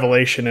a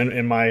revelation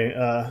in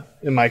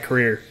my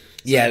career.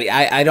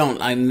 Yeah,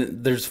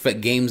 there's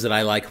games that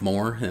I like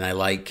more, and I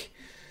like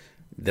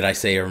that I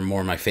say are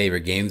more my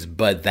favorite games,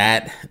 but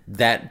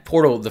that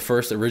Portal, the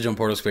first original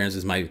Portal experience,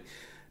 is my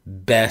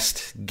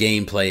best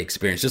gameplay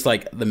experience. Just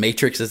like The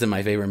Matrix isn't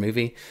my favorite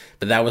movie,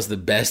 but that was the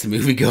best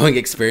movie-going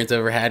experience I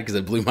ever had because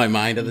it blew my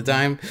mind at the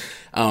time.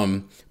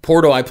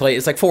 Portal,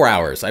 it's 4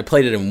 hours. I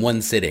played it in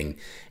one sitting,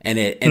 and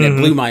it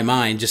blew my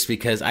mind just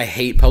because I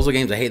hate puzzle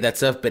games. I hate that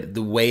stuff, but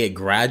the way it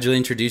gradually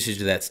introduces you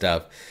to that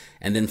stuff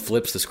and then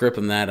flips the script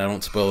on that, I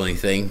don't spoil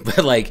anything,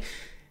 but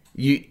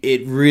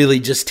it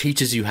really just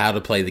teaches you how to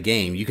play the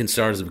game. You can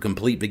start as a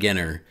complete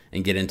beginner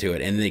and get into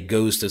it, and then it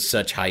goes to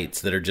such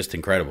heights that are just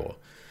incredible.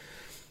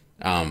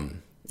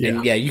 And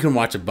you can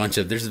watch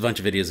there's a bunch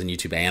of videos on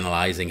YouTube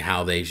analyzing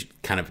how they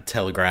kind of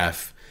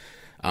telegraph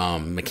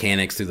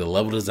mechanics through the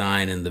level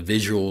design and the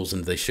visuals,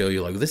 and they show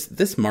you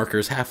this marker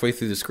is halfway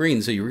through the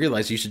screen, so you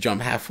realize you should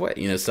jump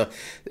halfway. So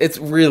it's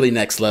really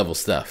next level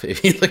stuff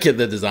if you look at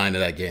the design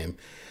of that game.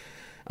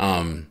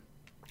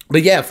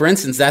 But yeah, for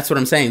instance, that's what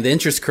I'm saying. The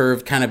interest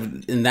curve kind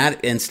of, in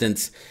that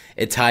instance,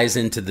 it ties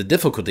into the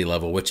difficulty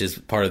level, which is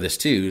part of this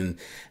too. And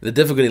the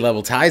difficulty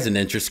level ties into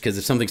interest because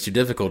if something's too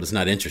difficult, it's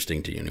not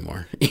interesting to you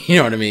anymore. You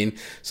know what I mean?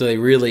 So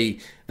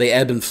they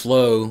ebb and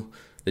flow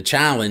the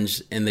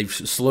challenge, and they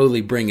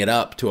slowly bring it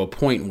up to a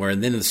point where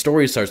then the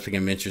story starts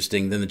becoming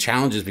interesting, then the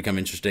challenges become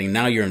interesting.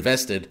 Now you're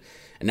invested,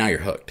 and now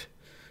you're hooked.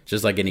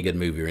 Just like any good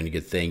movie or any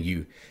good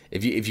thing,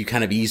 if you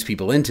kind of ease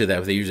people into that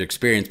with the user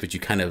experience, but you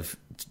kind of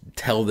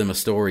tell them a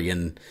story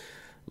and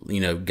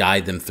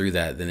guide them through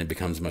that, then it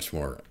becomes much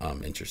more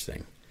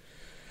interesting.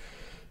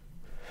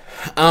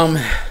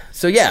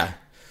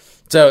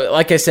 So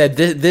like I said,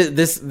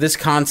 this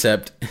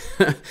concept,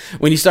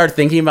 when you start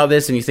thinking about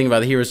this and you think about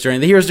the hero's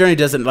journey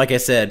doesn't, like I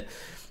said,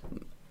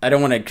 I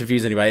don't want to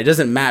confuse anybody, it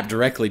doesn't map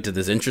directly to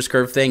this interest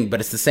curve thing, but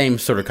it's the same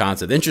sort of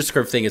concept. The interest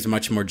curve thing is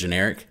much more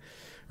generic,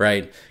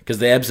 right? Because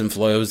the ebbs and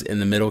flows in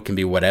the middle can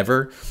be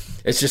whatever.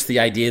 It's just the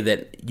idea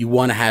that you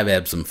want to have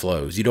ebbs and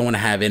flows. You don't want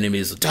to have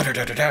enemies and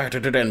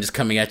just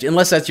coming at you,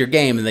 unless that's your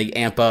game and they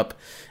amp up,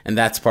 and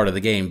that's part of the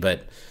game.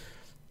 But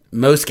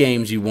most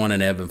games, you want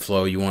an ebb and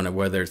flow. You want it,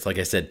 whether it's, like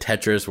I said,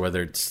 Tetris,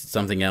 whether it's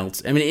something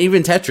else. I mean,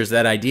 even Tetris,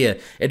 that idea,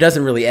 it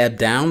doesn't really ebb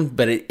down,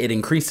 but it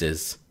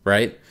increases,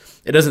 right?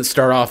 It doesn't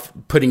start off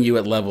putting you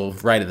at level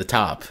right at the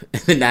top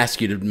and then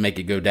ask you to make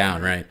it go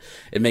down, right?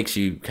 It makes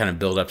you kind of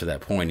build up to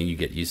that point and you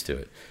get used to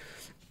it.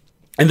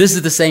 And this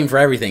is the same for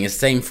everything. It's the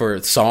same for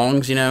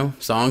songs,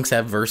 Songs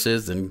have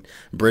verses and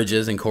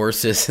bridges and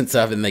choruses and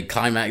stuff, and they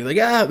climax,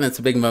 and that's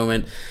a big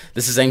moment.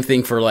 This is the same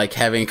thing for,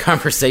 having a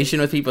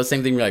conversation with people.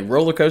 Same thing for,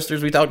 roller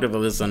coasters. We talked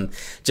about this on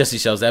Jesse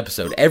Shell's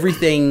episode.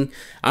 Everything,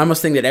 I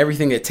almost think that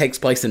everything that takes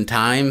place in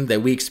time,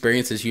 that we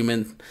experience as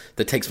humans,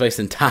 that takes place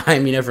in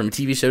time, from a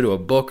TV show to a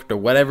book to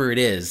whatever it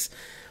is,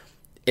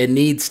 it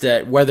needs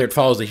to, whether it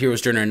follows the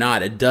hero's journey or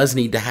not, it does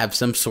need to have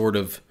some sort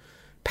of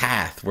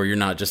path where you're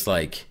not just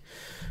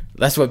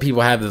that's what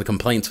people have the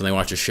complaints when they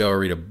watch a show or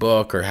read a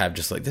book or have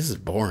just this is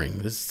boring.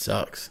 This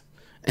sucks.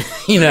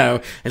 It's you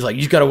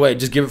just gotta wait.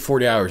 Just give it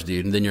 40 hours,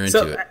 dude, and then you're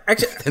into it.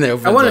 Actually,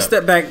 I want to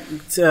step back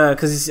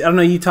because I don't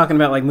know, you talking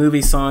about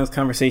movies, songs,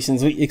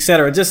 conversations,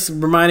 etc. Just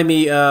reminded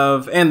me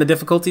of, and the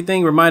difficulty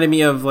thing reminded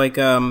me of is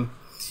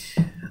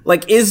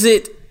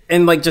it,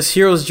 and just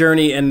hero's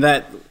journey and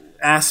that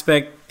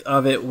aspect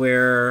of it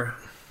where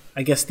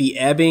I guess the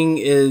ebbing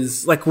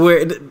is like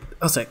where.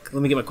 I was like,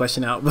 let me get my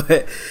question out.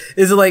 But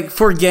is it like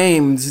for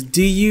games?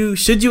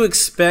 Should you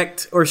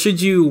expect or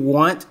should you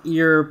want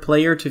your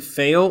player to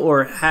fail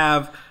or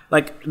have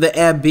like the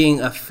ebb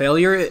being a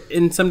failure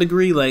in some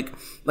degree? Like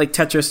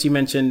Tetris, you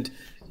mentioned.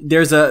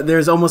 There's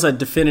almost a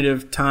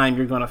definitive time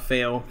you're going to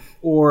fail.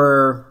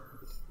 Or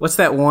what's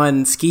that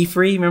one, Ski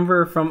Free?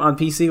 Remember from on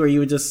PC where you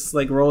would just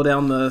like roll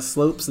down the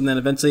slopes and then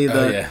eventually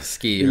the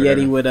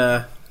Yeti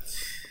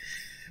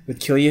would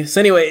kill you.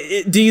 So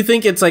anyway, do you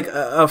think it's like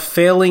a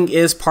failing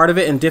is part of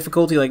it and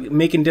difficulty, like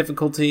making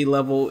difficulty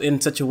level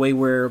in such a way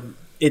where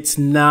it's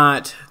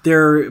not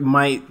there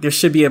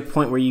should be a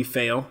point where you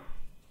fail?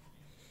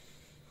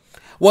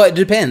 Well, it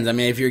depends. I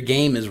mean, if your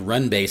game is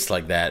run-based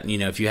like that,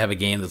 if you have a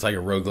game that's like a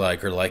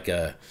roguelike or like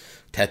a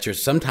Tetris,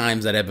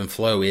 sometimes that ebb and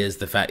flow is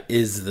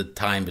the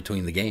time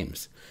between the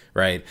games,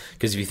 right?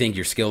 Because if you think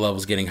your skill level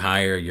is getting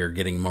higher, you're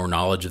getting more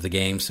knowledge of the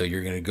game, so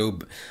you're going to go,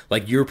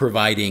 like you're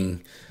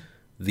providing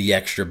the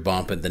extra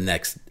bump at the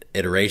next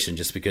iteration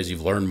just because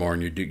you've learned more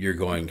and you're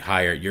going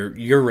higher.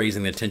 You're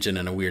raising the tension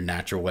in a weird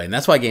natural way, and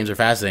that's why games are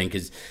fascinating,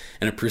 because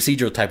in a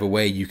procedural type of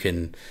way you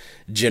can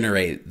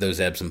generate those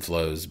ebbs and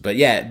flows. But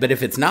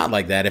if it's not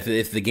like that,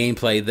 if the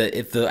gameplay,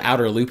 if the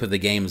outer loop of the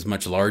game is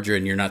much larger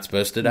and you're not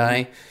supposed to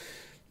die,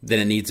 then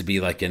it needs to be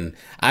like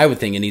I would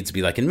think it needs to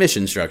be like in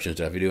mission instruction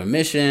stuff. You do a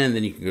mission,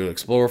 then you can go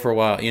explore for a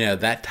while,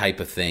 that type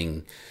of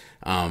thing.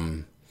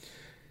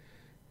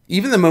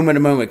 Even the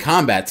moment-to-moment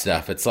combat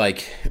stuff, it's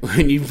like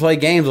when you play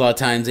games, a lot of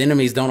times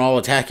enemies don't all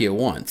attack you at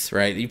once,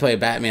 right? You play a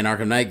Batman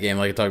Arkham Knight game,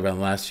 like I talked about in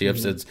the last few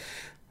episodes,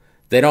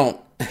 they don't,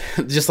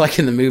 just like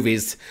in the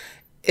movies,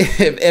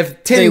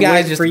 if 10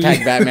 guys just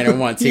attack Batman at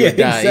once, he would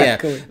die.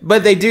 Exactly. Yeah,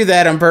 but they do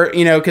that on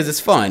because it's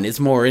fun. It's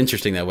more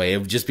interesting that way. It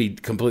would just be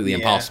completely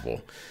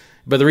impossible.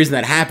 But the reason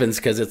that happens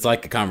because it's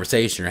like a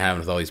conversation you're having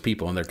with all these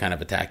people, and they're kind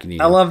of attacking you.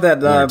 I love that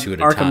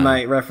Arkham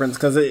Knight reference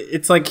because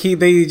it's like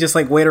they just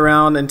like wait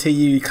around until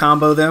you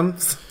combo them.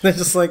 They're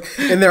just like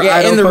in their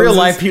idle in the poses. real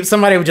life,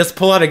 somebody would just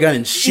pull out a gun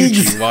and shoot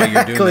you while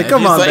you're doing that.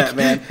 Come on, like,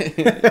 Batman.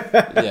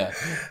 Yeah,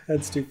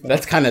 that's too funny.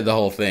 That's kind of the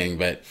whole thing,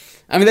 but.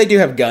 I mean, they do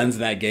have guns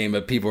in that game,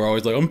 but people are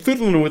always like, I'm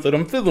fiddling with it,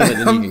 and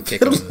then you can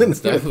kick them and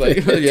stuff. Like,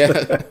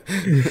 yeah.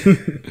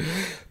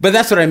 But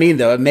that's what I mean,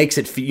 though. It makes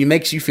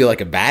you feel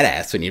like a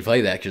badass when you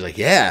play that, because you're like,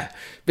 yeah.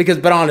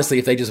 But honestly,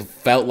 if they just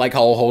felt like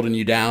holding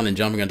you down and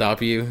jumping on top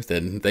of you,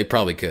 then they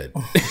probably could.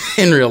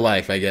 In real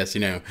life, I guess,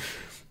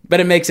 But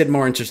it makes it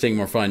more interesting,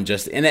 more fun.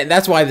 And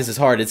that's why this is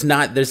hard.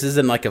 This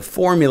isn't like a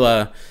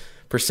formula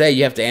per se.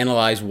 You have to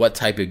analyze what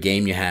type of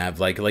game you have.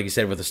 Like you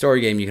said, with a story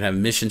game, you can have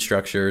mission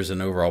structures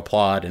and overall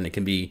plot, and it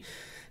can be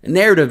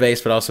narrative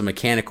based, but also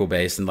mechanical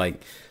based. And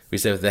like we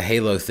said with the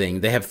Halo thing,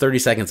 they have 30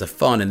 seconds of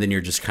fun, and then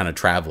you're just kind of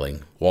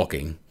traveling,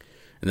 walking,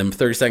 and then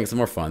 30 seconds of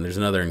more fun. There's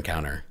another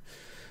encounter.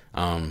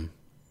 And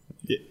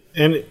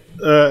you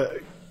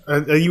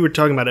were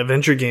talking about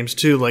adventure games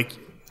too. Like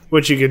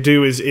what you could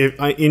do is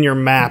in your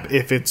map,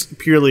 if it's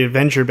purely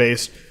adventure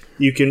based,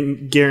 you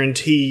can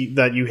guarantee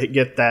that you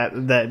get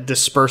that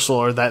dispersal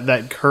or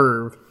that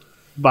curve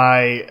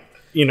by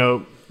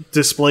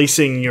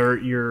displacing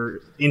your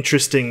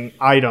interesting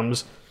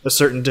items a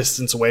certain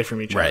distance away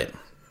from each other. Right.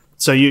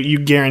 So you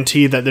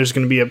guarantee that there's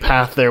going to be a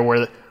path there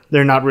where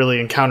they're not really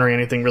encountering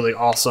anything really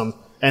awesome,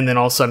 and then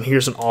all of a sudden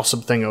here's an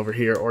awesome thing over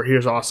here, or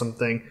here's an awesome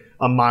thing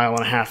a mile and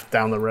a half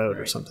down the road,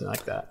 or something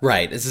like that.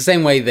 Right. It's the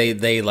same way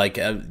they like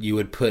you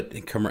would put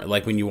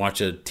like when you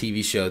watch a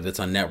TV show that's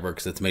on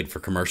networks that's made for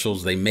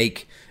commercials, they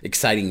make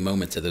exciting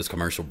moments at those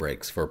commercial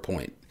breaks for a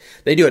point.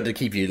 They do it to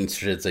keep you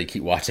interested, so you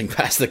keep watching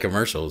past the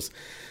commercials.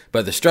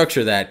 But the structure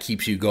of that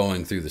keeps you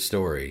going through the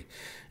story.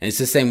 And it's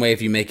the same way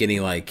if you make any,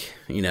 like,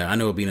 I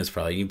know Abina's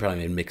you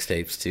probably made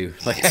mixtapes too,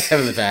 like I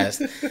have in the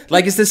past.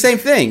 Like, it's the same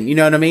thing, you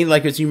know what I mean?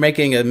 Like, if you're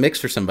making a mix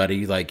for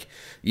somebody, like,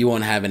 you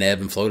want to have an ebb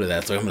and flow to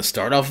that. So I'm going to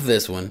start off with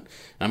this one.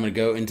 I'm going to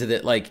go into the,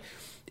 like,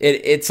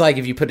 it's like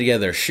if you put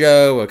together a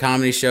show, a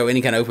comedy show,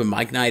 any kind of open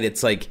mic night,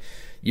 it's like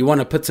you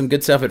want to put some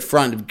good stuff at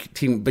front,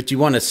 but you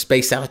want to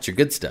space out your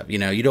good stuff. You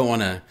don't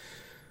want to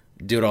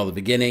do it all at the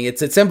beginning.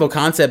 It's a simple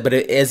concept, but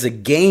as a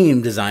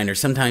game designer,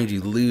 sometimes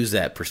you lose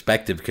that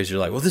perspective because you're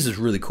like, well, this is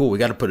really cool. We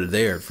got to put it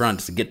there at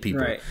front to get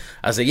people. Right.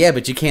 I was like, yeah,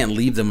 but you can't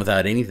leave them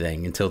without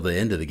anything until the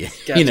end of the game.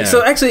 Gotcha.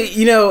 So actually,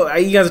 you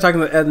guys are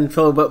talking about Ed and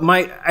Phil, but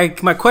my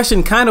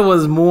question kind of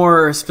was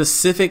more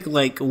specific,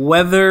 like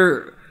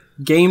whether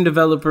game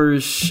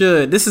developers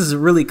should, this is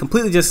really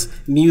completely just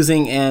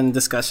musing and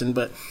discussion,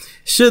 but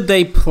should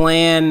they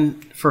plan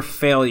for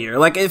failure?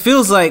 Like, it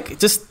feels like,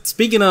 just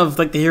speaking of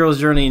like the hero's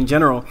journey in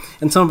general,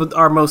 and some of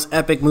our most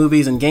epic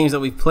movies and games that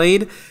we've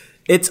played,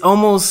 it's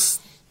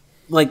almost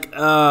like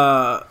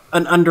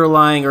an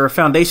underlying or a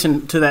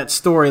foundation to that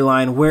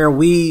storyline where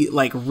we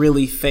like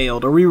really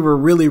failed, or we were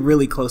really,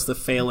 really close to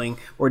failing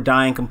or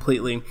dying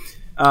completely.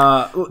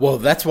 Well,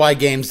 that's why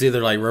games do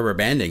their like rubber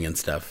banding and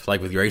stuff,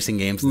 like with racing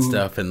games and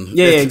stuff. And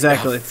yeah,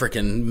 exactly.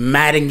 Freaking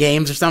Madden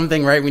games or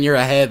something, right? When you're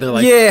ahead, they're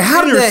like, yeah,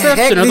 how the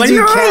heck did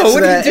you catch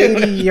that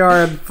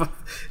 80-yard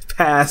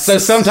pass. So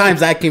sometimes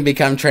that can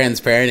become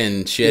transparent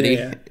and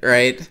shitty,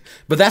 right?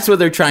 But that's what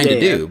they're trying to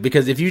do,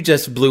 because if you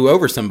just blew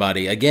over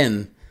somebody,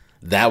 again,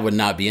 that would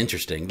not be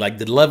interesting. Like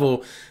the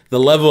level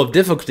of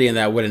difficulty in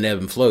that wouldn't ebb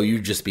and flow.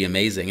 You'd just be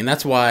amazing. And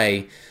that's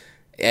why,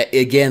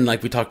 again,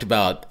 like we talked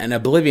about, and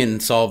Oblivion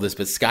solved this,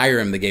 but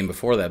Skyrim, the game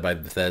before that by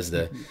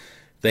Bethesda,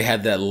 they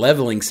had that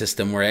leveling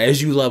system where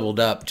as you leveled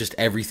up, just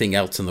everything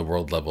else in the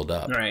world leveled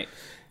up. Right.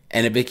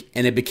 And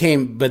it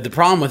became, but the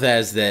problem with that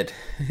is that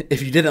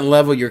if you didn't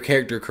level your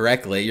character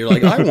correctly, you're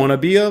like, I want to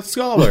be a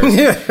scholar.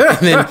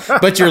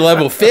 But you're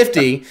level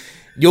 50,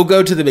 you'll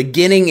go to the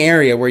beginning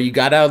area where you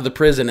got out of the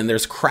prison and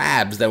there's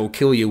crabs that will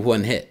kill you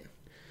one hit.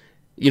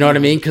 You know what I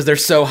mean? Because they're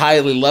so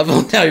highly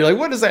leveled now. You're like,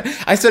 what is that?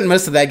 I spent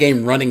most of that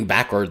game running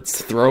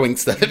backwards, throwing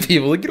stuff at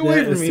people. Like, get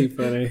away from me. Too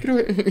funny. Get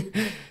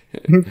away.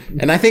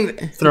 And I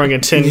think throwing a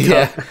tin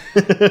cup.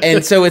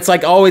 And so it's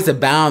like always a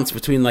balance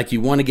between, like, you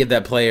want to give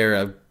that player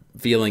a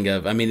feeling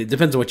of, I mean, it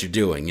depends on what you're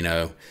doing, you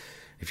know.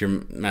 If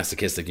you're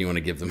masochistic, you want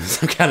to give them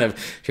some kind of,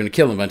 you're going to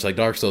kill them a bunch like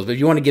Dark Souls, but if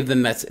you want to give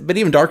them that, but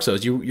even Dark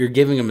Souls, you're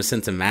giving them a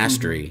sense of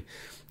mastery,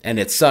 and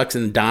it sucks,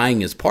 and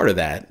dying is part of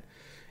that,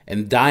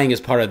 and dying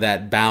is part of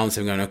that balance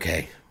of going,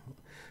 okay,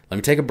 let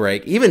me take a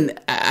break. Even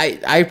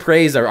I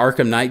praise our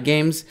Arkham Knight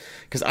games,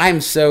 because I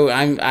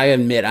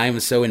admit I am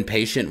so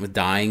impatient with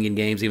dying in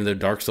games, even though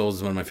Dark Souls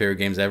is one of my favorite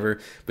games ever,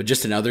 but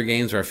just in other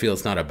games where I feel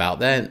it's not about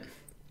that.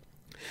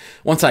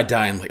 Once I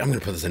die, I'm like, I'm going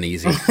to put this in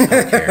easy. I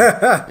don't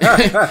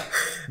care.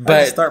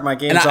 But start my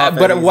games off.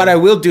 But what I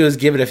will do is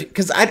give it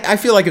because I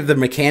feel like if the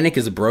mechanic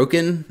is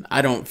broken,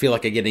 I don't feel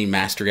like I get any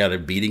mastery out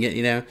of beating it,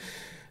 you know.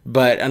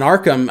 But in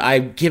Arkham, I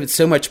give it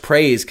so much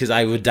praise because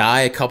I would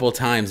die a couple of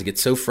times and get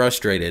so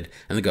frustrated,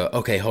 and then go,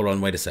 okay, hold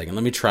on, wait a second,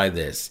 let me try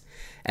this.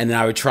 And then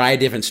I would try a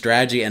different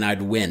strategy, and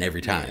I'd win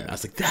every time. I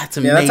was like, that's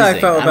amazing. Yeah, that's how I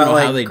felt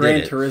about like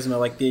Gran Turismo,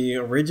 like the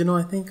original,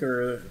 I think,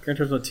 or Gran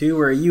Turismo 2,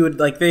 where you would,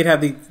 like, they'd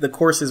have the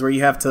courses where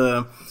you have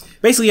to,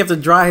 basically you have to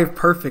drive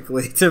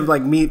perfectly to,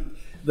 like, meet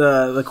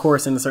the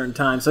course in a certain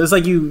time. So it's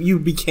like you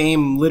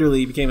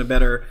literally became a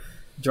better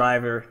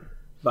driver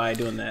by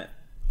doing that.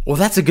 Well,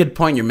 that's a good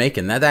point you're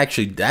making. That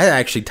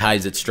actually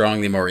ties it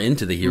strongly more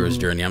into the hero's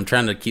journey. I'm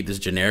trying to keep this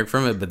generic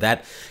from it,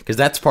 but because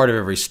that's part of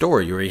every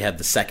story where you have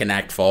the second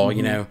act fall,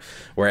 you know,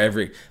 where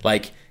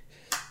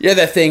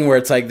that thing where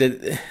it's like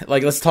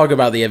let's talk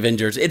about the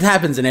Avengers. It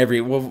happens in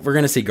we're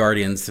going to see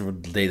Guardians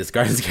of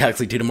the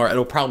Galaxy 2 tomorrow.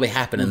 It'll probably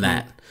happen in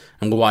that.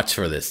 And we'll watch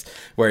for this,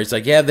 where it's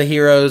like, you have the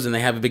heroes and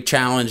they have a big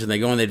challenge and they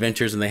go on the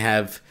adventures and they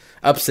have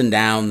ups and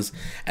downs,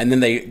 and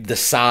then they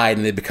decide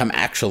and they become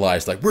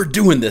actualized, like, we're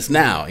doing this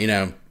now, you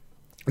know.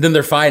 Then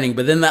they're fighting,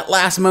 but then that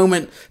last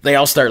moment, they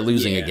all start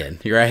losing again,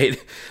 right?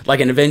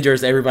 Like in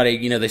Avengers, everybody,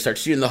 you know, they start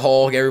shooting the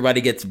Hulk,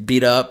 everybody gets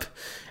beat up,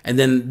 and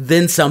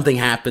then something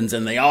happens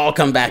and they all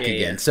come back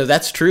again. So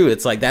that's true.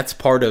 It's like that's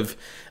part of,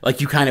 like,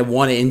 you kind of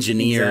want to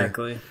engineer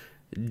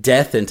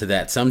death into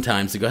that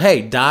sometimes to go,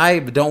 hey, die,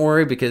 but don't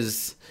worry,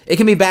 because it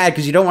can be bad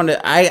because you don't want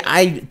to.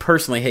 I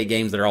personally hate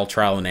games that are all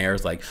trial and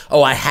errors, like,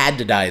 oh, I had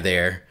to die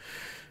there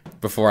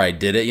before I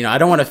did it. You know, I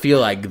don't want to feel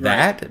like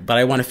that, but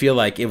I want to feel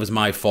like it was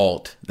my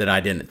fault that I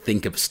didn't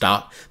think of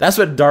stop. That's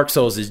what Dark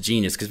Souls is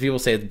genius, because people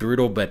say it's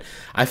brutal, but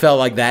I felt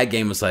like that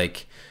game was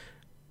like,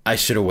 I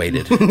should have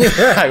waited.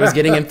 I was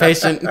getting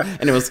impatient,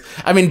 and it was,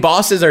 I mean,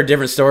 bosses are a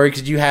different story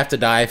because you have to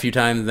die a few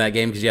times in that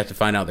game because you have to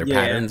find out their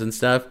patterns and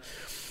stuff.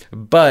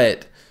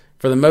 But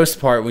for the most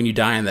part, when you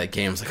die in that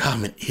game, it's like, oh,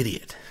 I'm an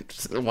idiot.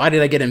 Why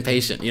did I get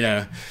impatient, you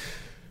know?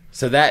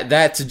 So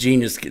that's a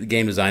genius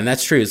game design.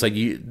 That's true. It's like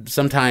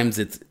sometimes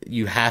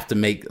you have to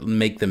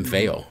make them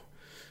fail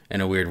in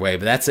a weird way.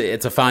 But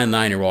it's a fine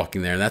line you're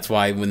walking there. And that's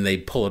why when they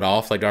pull it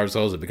off, like Dark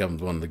Souls, it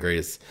becomes one of the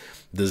greatest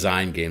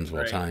design games of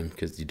all time,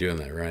 because you're doing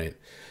that right.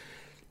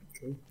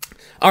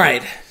 All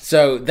right.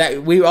 So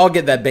that we all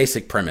get that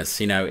basic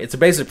premise. You know, it's a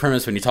basic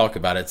premise when you talk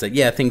about it. It's like,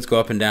 yeah, things go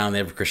up and down. They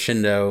have a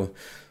crescendo.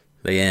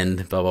 They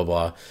end, blah, blah,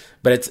 blah.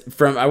 But it's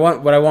what I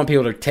want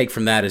people to take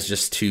from that is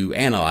just to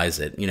analyze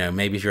it. You know,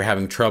 maybe if you're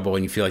having trouble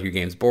and you feel like your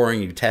game's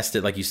boring, you test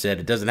it. Like you said,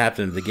 it doesn't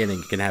happen in the beginning.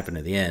 It can happen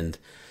at the end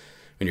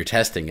when you're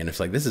testing. And if it's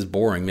like, this is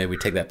boring, maybe we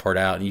take that part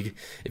out. And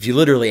if you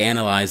literally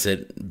analyze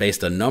it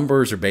based on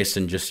numbers or based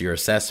on just your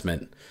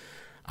assessment,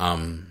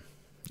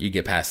 you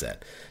get past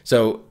that.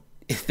 So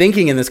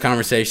thinking in this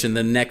conversation,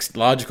 the next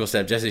logical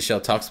step Jesse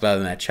Shell talks about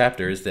in that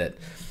chapter is that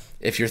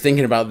if you're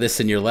thinking about this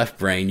in your left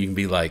brain, you can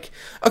be like,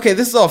 okay,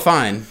 this is all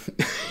fine.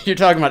 You're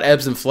talking about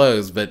ebbs and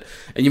flows, and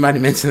you might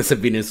have mentioned this at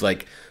Venus,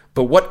 like,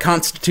 but what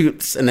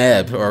constitutes an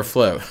ebb or a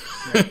flow?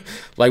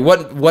 Like,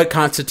 what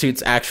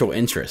constitutes actual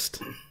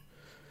interest?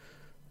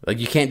 Like,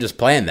 you can't just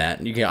plan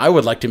that. I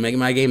would like to make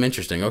my game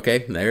interesting. Okay,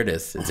 there it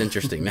is. It's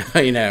interesting now,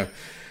 you know.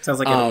 Sounds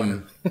like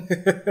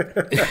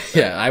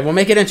yeah, I will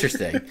make it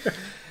interesting.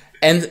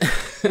 And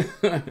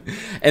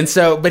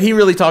so, but he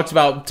really talks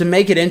about, to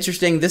make it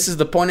interesting, this is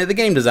the point of the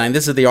game design.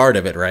 This is the art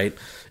of it, right?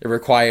 It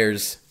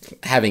requires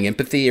having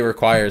empathy. It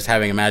requires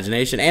having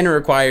imagination. And it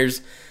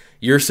requires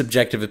your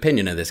subjective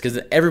opinion of this. Because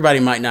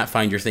everybody might not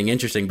find your thing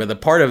interesting. But the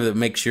part of it that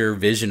makes your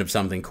vision of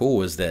something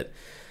cool is that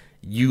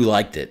you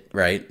liked it,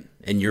 right?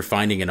 and you're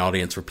finding an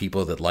audience for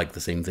people that like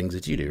the same things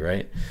that you do,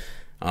 right?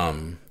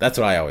 That's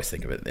what I always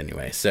think of it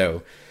anyway.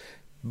 So,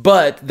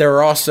 but there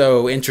are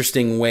also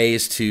interesting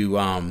ways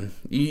to,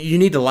 you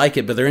need to like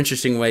it, but there are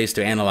interesting ways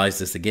to analyze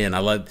this again.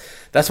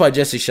 That's why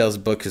Jesse Schell's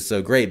book is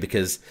so great,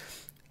 because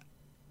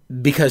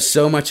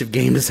so much of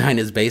game design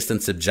is based on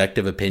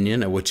subjective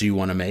opinion of what you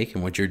want to make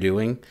and what you're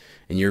doing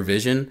and your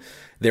vision.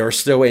 There are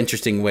still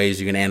interesting ways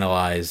you can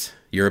analyze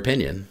your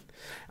opinion.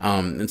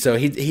 And so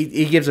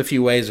he gives a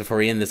few ways. Before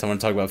we end this, I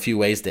want to talk about a few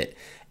ways to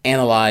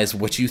analyze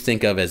what you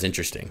think of as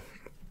interesting.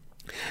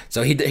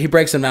 So he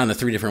breaks them down into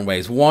 3 different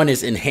ways. One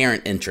is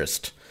inherent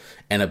interest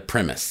and a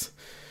premise.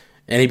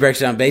 And he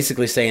breaks it down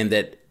basically saying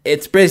that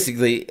it's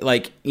basically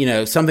like,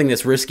 something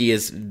that's risky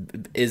is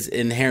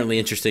inherently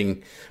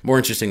interesting, more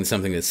interesting than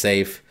something that's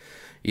safe.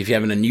 If you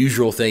have an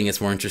unusual thing, it's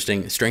more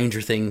interesting.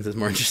 Stranger Things is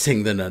more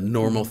interesting than a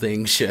normal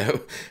thing show,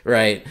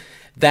 right?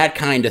 That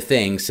kind of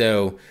thing.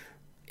 So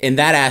in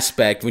that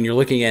aspect, when you're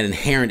looking at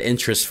inherent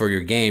interest for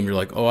your game, you're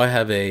like, oh, I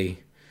have a,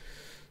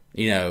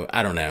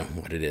 I don't know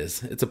what it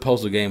is. It's a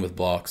puzzle game with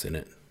blocks in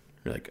it.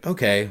 You're like,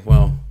 okay,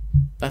 well,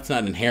 that's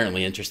not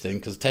inherently interesting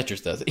because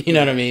Tetris does it. You know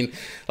what I mean?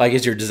 Like,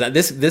 is your design,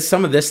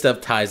 some of this stuff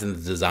ties in the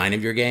design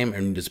of your game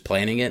and just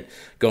planning it,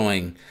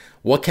 going,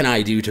 what can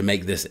I do to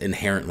make this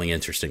inherently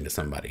interesting to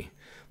somebody?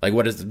 Like,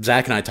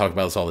 Zach and I talk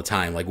about this all the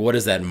time. Like, what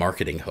is that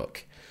marketing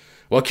hook?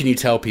 What can you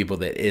tell people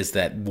that is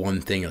that one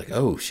thing? You're like,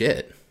 oh,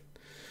 shit.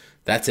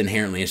 That's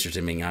inherently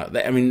interesting.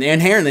 I mean, the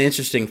inherently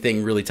interesting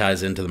thing really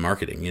ties into the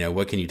marketing.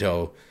 What can you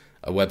tell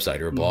a website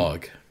or a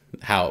blog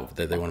how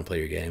that they want to play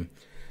your game?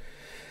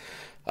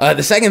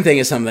 The second thing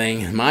is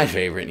something, my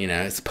favorite,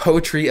 it's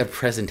poetry of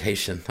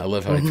presentation. I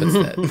love how he puts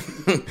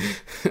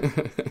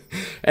that.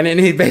 And then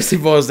he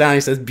basically boils down,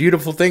 he says,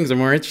 beautiful things are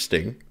more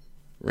interesting.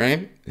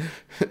 Right?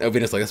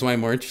 Obina's like, that's why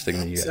I'm more interesting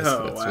than you guys.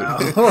 Oh, wow.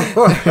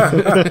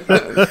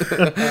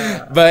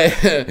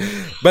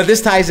 But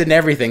this ties into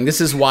everything.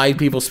 This is why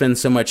people spend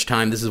so much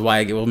time. This is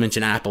why we'll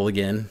mention Apple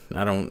again.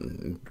 I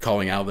don't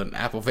calling out the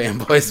Apple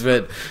fanboys,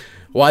 but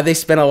why they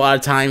spend a lot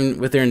of time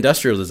with their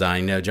industrial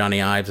design. Johnny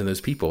Ives and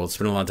those people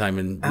spend a lot of time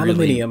in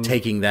really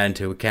taking that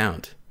into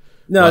account.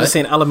 No, I was just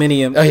saying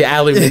aluminium. Oh yeah,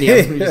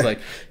 aluminium. He's like,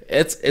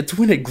 it's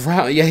when it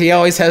ground. Yeah, he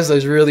always has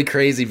those really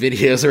crazy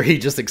videos where he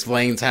just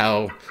explains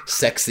how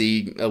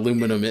sexy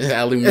aluminium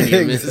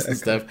is and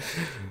stuff.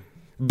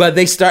 But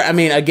they start. I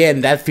mean,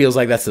 again, that feels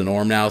like that's the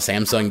norm now.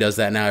 Samsung does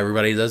that now.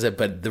 Everybody does it.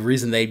 But the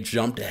reason they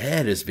jumped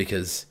ahead is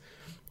because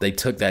they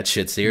took that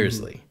shit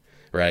seriously,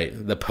 right?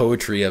 The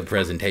poetry of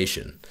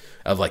presentation.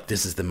 Of like,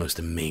 this is the most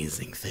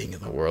amazing thing in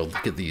the world.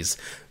 Look at these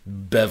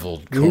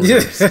beveled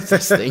corners.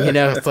 This thing,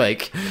 it's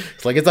like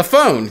it's a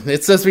phone.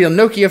 It's supposed to be a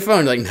Nokia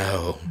phone. Like,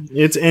 no,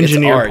 it's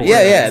engineered.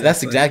 Yeah,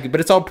 that's exactly.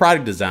 But it's all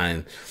product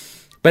design.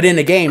 But in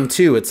a game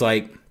too, it's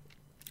like,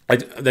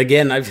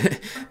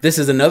 this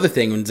is another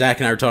thing when Zach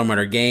and I were talking about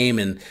our game,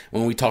 and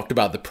when we talked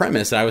about the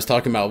premise, I was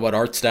talking about what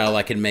art style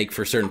I can make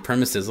for certain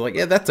premises. Like,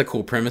 yeah, that's a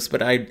cool premise,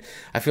 but I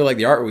feel like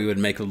the art we would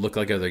make would look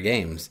like other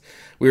games.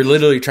 We were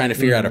literally trying to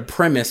figure out a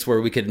premise where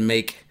we could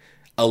make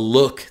a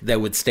look that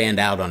would stand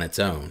out on its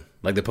own.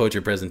 Like the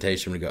poetry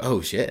presentation would go,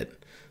 oh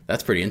shit,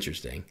 that's pretty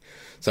interesting.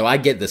 So I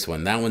get this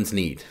one. That one's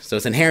neat. So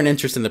it's inherent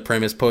interest in the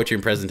premise, poetry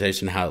and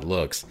presentation, how it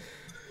looks.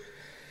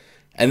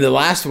 And the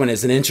last one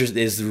is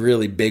is a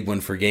really big one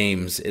for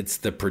games. It's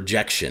the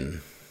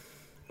projection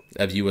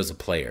of you as a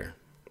player.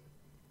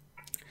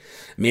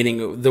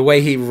 Meaning, the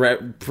way he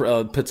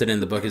puts it in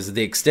the book is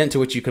the extent to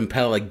which you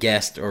compel a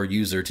guest or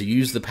user to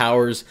use the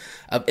powers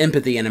of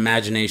empathy and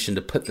imagination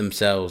to put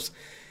themselves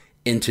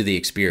into the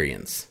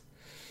experience.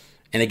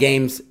 In a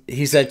games,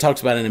 he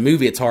talks about in a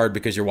movie, it's hard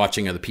because you're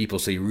watching other people,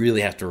 so you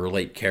really have to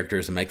relate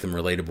characters and make them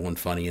relatable and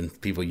funny and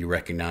people you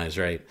recognize,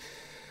 right?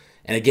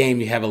 In a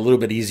game, you have a little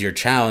bit easier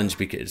challenge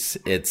because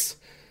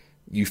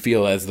you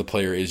feel as the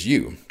player is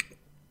you.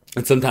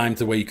 And sometimes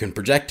the way you can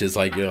project is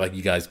like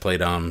you guys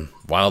played on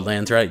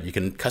Wildlands, right? You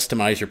can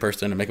customize your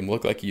person and make them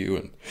look like you,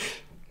 and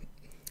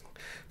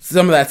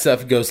some of that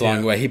stuff goes a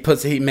long way.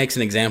 He makes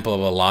an example of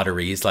a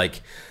lottery. He's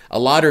like, a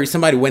lottery,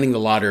 somebody winning the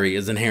lottery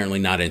is inherently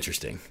not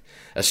interesting.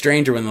 A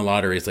stranger winning the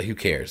lottery is like, who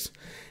cares?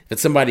 If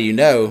it's somebody you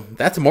know,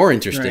 that's more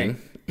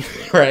interesting,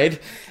 right?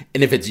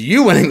 And if it's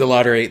you winning the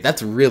lottery,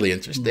 that's really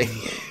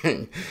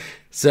interesting.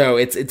 So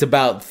it's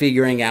about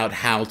figuring out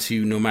how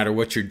to, no matter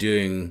what you're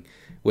doing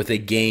with a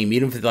game,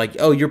 even if it's like,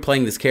 oh, you're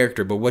playing this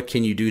character, but what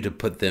can you do to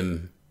put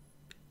them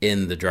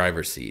in the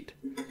driver's seat?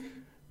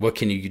 What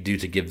can you do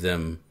to give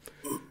them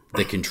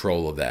the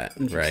control of that,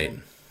 right?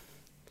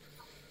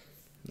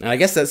 And I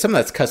guess some of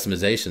that's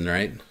customization,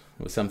 right?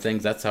 With some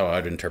things, that's how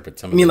I'd interpret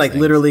some of things. You mean like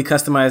literally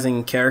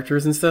customizing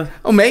characters and stuff?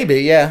 Oh, maybe,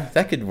 yeah.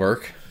 That could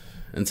work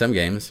in some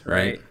games,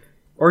 right?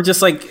 Or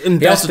just like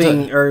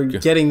investing or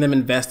getting them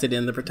invested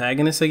in the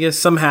protagonist, I guess.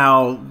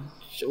 Somehow,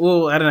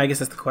 well, I don't know, I guess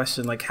that's the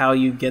question. Like how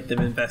you get them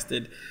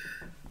invested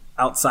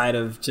outside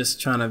of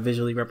just trying to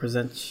visually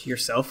represent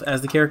yourself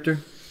as the character.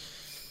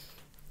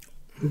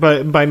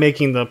 But by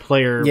making the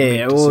player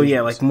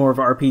like more of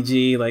an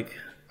RPG, like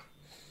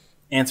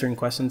answering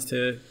questions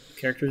to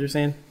characters, you're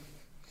saying?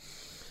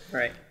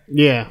 Right.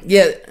 Yeah.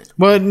 Yeah.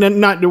 Well,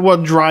 not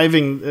well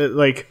driving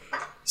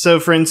so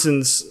for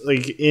instance,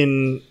 like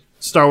in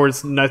Star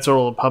Wars Knights of the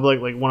Old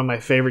Republic, like one of my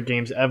favorite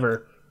games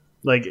ever,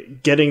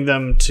 like getting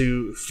them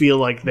to feel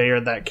like they are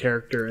that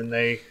character and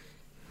they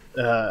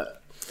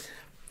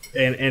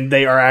and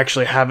they are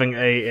actually having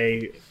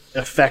a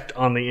effect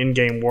on the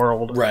in-game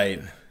world.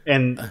 Right.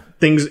 And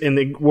things in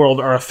the world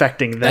are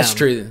affecting them. That's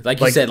true. Like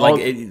you said,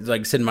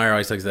 like Sid Meier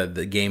always likes that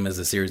the game is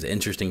a series of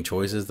interesting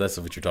choices. That's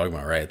what you're talking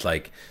about, right? It's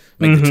like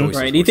make the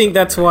choices. Right. Do you think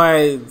that's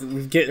why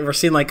we're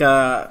seeing like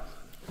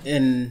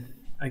an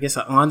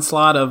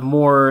onslaught of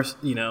more,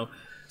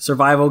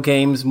 survival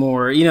games,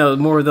 more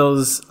of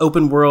those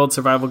open world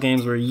survival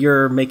games where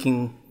you're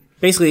making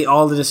basically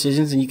all the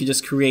decisions and you could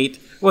just create,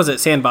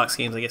 sandbox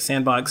games, I guess,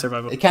 sandbox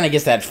survival. It kind of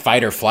gets that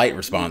fight or flight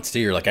response too.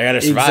 You're like, I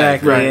gotta survive.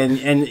 Exactly, right?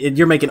 and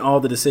you're making all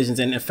the decisions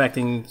and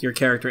affecting your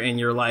character and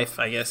your life,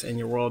 I guess, and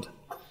your world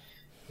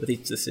with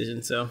each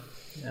decision. So,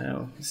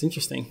 it's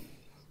interesting.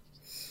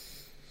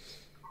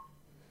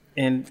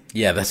 And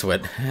yeah, that's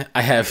what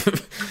I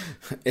have.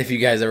 If you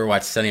guys ever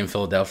watch Sunny in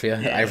Philadelphia,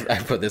 yeah. I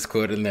put this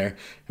quote in there.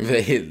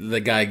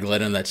 The guy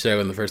Glenn on that show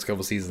in the first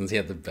couple seasons, he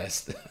had the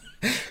best.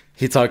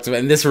 He talks about,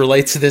 and this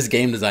relates to this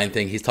game design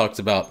thing. He talks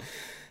about,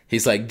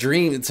 he's like,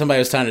 somebody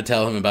was trying to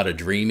tell him about a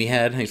dream he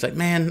had. And he's like,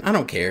 man, I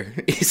don't care.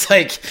 He's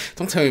like,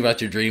 don't tell me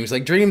about your dreams.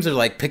 Like, dreams are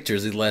like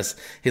pictures.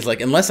 He's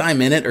like, unless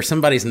I'm in it or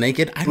somebody's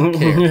naked, I don't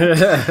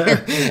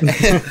care.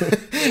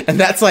 And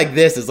that's like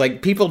this. It's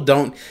like people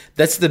don't,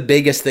 that's the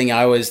biggest thing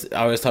I always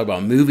talk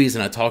about movies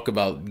and I talk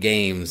about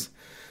games.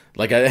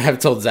 Like I have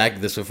told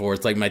Zach this before.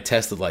 It's like my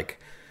test of like,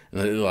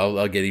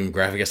 I'll get even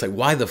graphic. It's like,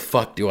 why the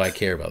fuck do I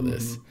care about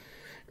this?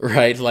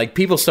 Right? Like,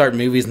 people start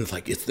movies and it's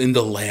like, it's in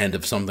the land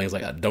of something. It's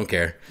like, I don't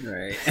care.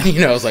 Right.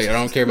 It's like, I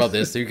don't care about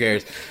this. Who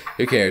cares?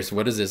 Who cares?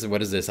 What is this?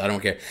 What is this? I don't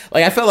care.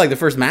 Like, I felt like the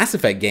first Mass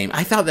Effect game,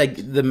 I thought that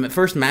the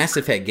first Mass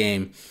Effect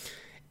game,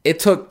 it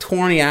took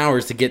 20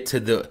 hours to get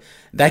to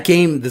that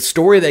game. The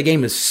story of that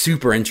game is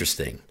super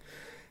interesting.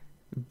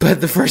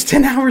 But the first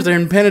 10 hours are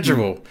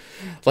impenetrable.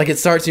 Like, it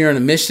starts, you're on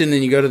a mission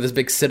and you go to this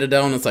big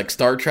citadel and it's like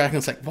Star Trek and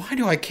it's like, why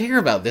do I care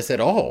about this at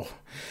all?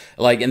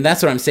 Like, and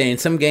that's what I'm saying.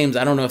 Some games,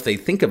 I don't know if they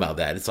think about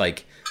that. It's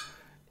like,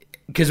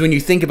 because when you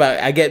think about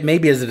it, I get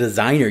maybe as a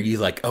designer, you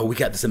like, oh, we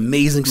got this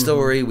amazing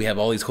story. We have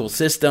all these cool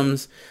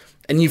systems.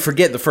 And you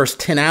forget the first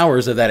 10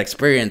 hours of that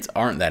experience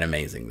aren't that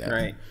amazing though.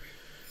 Right.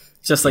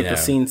 Just like the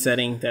scene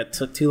setting that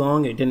took too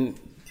long. It didn't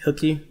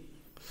hook you.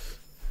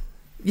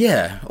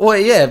 Yeah. Well,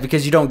 yeah,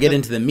 because you don't get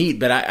into the meat.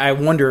 But I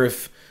wonder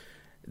if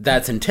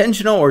that's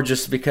intentional or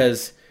just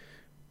because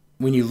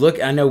when you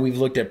look, I know we've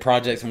looked at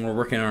projects and we're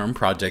working on our own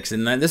projects.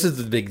 And this is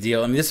the big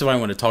deal. I mean, this is why I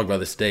want to talk about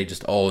this today,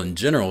 just all in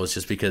general. It's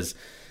just because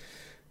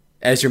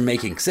as you're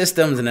making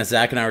systems, and as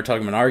Zach and I were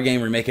talking about our game,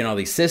 we're making all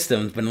these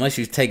systems. But unless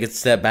you take a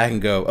step back and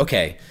go,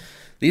 okay,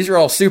 these are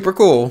all super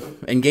cool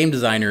and game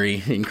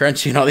designery and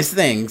crunchy and all these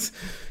things.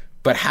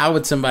 But how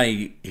would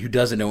somebody who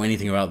doesn't know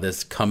anything about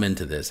this come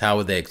into this? How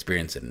would they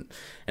experience it? And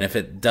if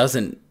it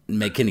doesn't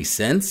make any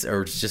sense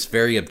or it's just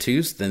very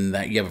obtuse, then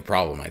that you have a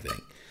problem, I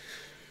think.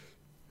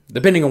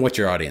 Depending on what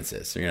your audience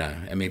is. I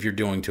mean, if you're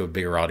doing to a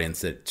bigger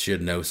audience that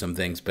should know some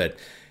things, but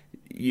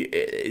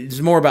it's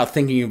more about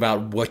thinking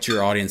about what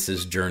your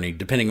audience's journey,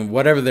 depending on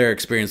whatever their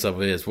experience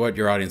level is, what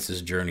your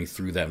audience's journey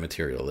through that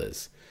material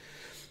is.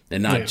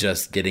 And not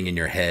just getting in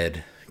your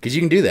head. Because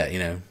you can do that,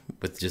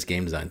 with just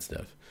game design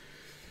stuff.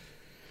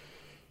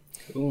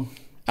 Cool.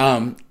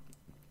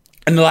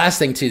 And the last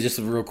thing too, just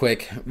real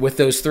quick, with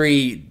those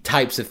three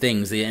types of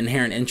things, the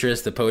inherent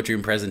interest, the poetry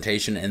and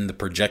presentation, and the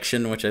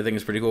projection, which I think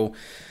is pretty cool,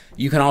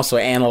 you can also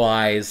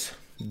analyze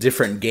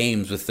different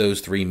games with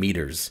those three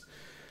meters.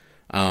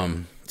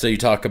 So let's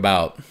talk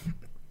about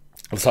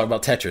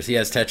Tetris. He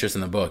has Tetris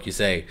in the book. You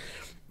say,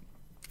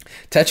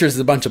 Tetris is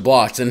a bunch of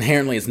blocks.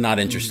 Inherently, it's not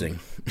interesting.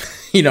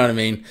 You know what I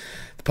mean?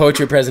 The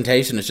poetry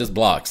presentation is just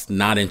blocks,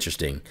 not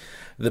interesting.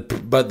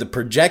 But the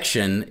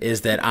projection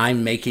is that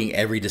I'm making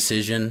every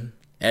decision,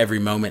 every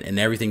moment, and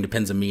everything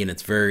depends on me, and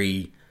it's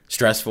very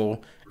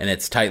stressful, and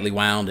it's tightly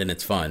wound, and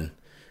it's fun.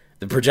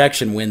 The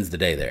projection wins the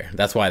day there.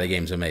 That's why the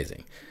game's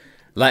amazing.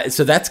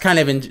 So that's kind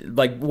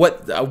of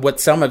what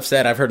some have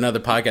said. I've heard another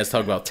podcast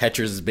talk about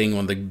Tetris as being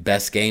one of the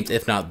best games,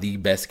 if not the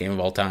best game of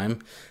all time.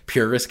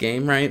 Purest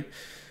game, right?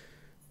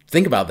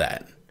 Think about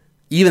that.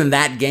 Even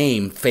that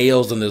game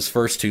fails on those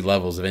first two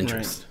levels of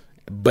interest. Right.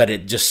 But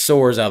it just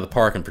soars out of the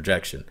park in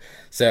projection.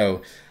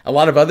 So a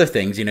lot of other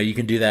things, you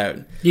can do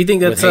that. Do you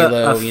think that's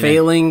a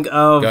failing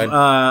of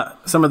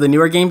some of the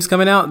newer games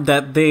coming out?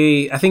 That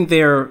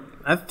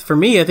for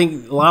me, I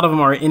think a lot of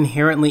them are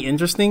inherently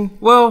interesting.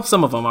 Well,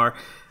 some of them are.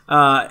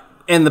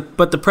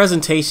 But the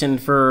presentation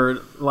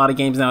for a lot of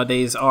games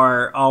nowadays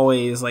are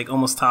always like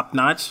almost top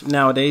notch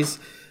nowadays.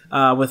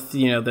 With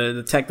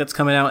the tech that's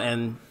coming out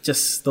and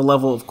just the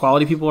level of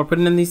quality people are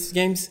putting in these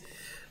games.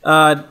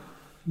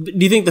 Do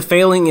you think the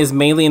failing is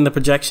mainly in the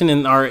projection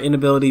and our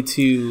inability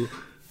to,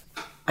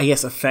 I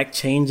guess, affect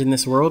change in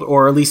this world,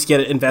 or at least get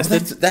it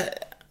invested? Well,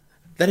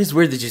 That is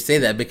weird that you say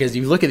that, because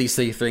you look at these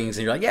three things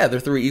and you're like, yeah, they're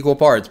three equal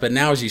parts. But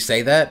now as you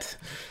say that,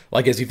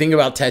 like as you think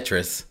about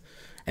Tetris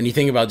and you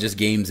think about just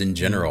games in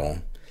general,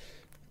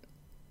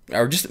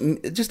 or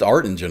just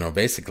art in general,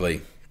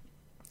 basically,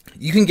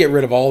 you can get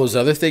rid of all those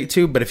other things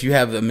too. But if you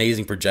have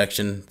amazing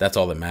projection, that's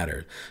all that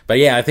matters. But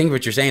yeah, I think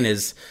what you're saying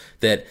is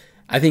that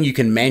I think you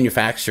can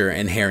manufacture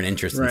inherent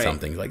interest in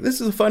something. Like,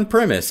 this is a fun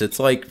premise. It's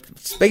like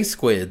space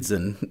squids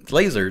and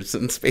lasers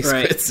and space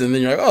squids. And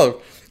then you're like,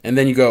 oh. And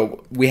then you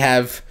go, we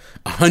have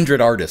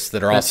 100 artists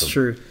that are awesome. That's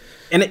true.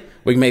 And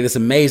we can make this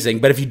amazing.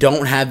 But if you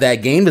don't have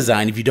that game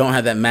design, if you don't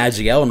have that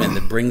magic element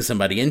that brings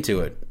somebody into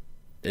it,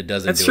 it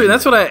doesn't. That's true.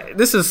 Anything. That's what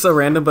this is so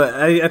random, but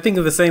I think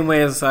of the same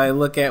way as when I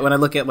look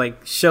at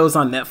like shows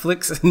on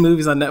Netflix and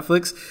movies on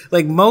Netflix.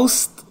 Like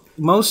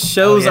most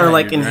shows are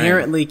like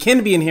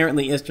can be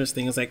inherently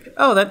interesting. It's like,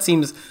 oh, that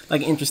seems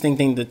like an interesting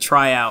thing to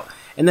try out.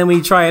 And then when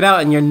you try it out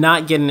and you're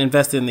not getting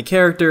invested in the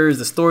characters,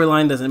 the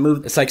storyline doesn't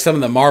move. It's like some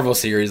of the Marvel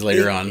series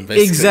later on.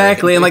 Basically.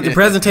 Exactly. And like the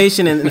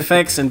presentation and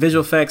effects and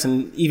visual effects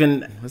and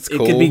even it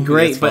could be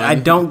great, but I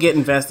don't get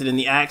invested in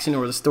the action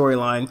or the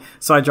storyline.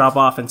 So I drop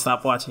off and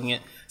stop watching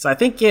it. So I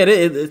think,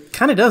 it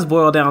kind of does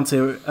boil down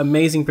to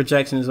amazing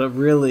projection is what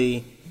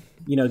really,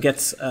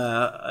 gets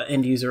an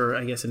end user,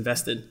 I guess,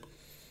 invested.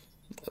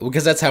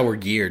 Because that's how we're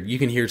geared. You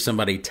can hear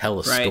somebody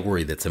tell a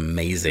story that's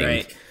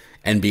amazing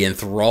and be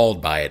enthralled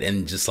by it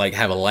and just like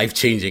have a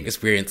life-changing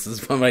experience.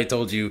 Somebody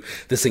told you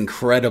this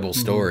incredible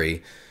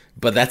story,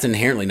 but that's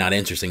inherently not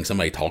interesting.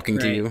 Somebody talking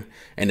to you,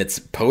 and it's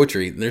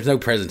poetry. There's no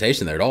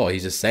presentation there at all.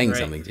 He's just saying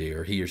something to you,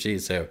 or he or she.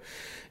 So,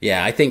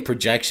 yeah, I think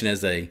projection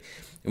is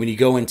when you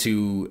go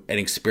into an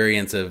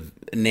experience of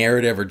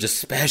narrative or just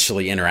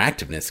especially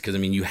interactiveness, because, I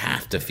mean, you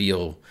have to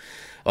feel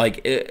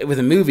like with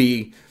a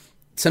movie,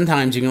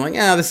 sometimes you can like,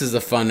 this is a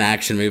fun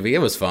action movie. It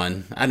was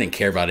fun. I didn't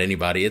care about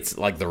anybody. It's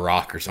like The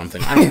Rock or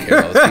something. I don't care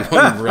about those people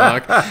in The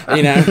Rock,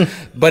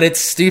 but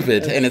it's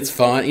stupid and it's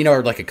fun,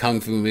 or like a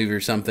kung fu movie or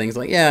something. It's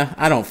like,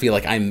 I don't feel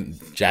like I'm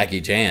Jackie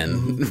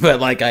Chan, but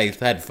like I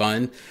had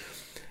fun.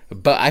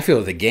 But I feel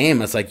with a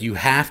game, it's like you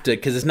have to,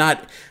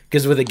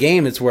 because with a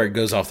game, it's where it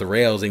goes off the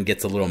rails and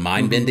gets a little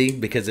mind-bendy,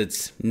 because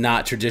it's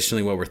not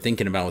traditionally what we're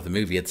thinking about with a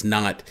movie. It's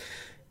not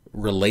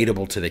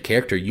relatable to the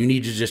character. You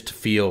need to just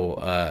feel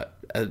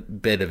a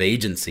bit of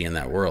agency in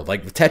that world.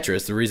 Like with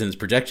Tetris, the reason it's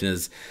projection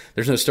is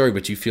there's no story,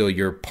 but you feel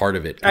you're part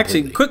of it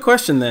completely. Actually, quick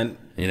question then.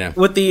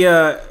 With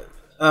the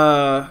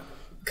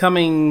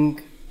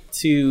coming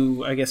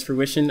to, I guess,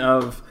 fruition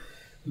of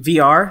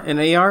VR and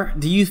AR,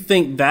 do you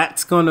think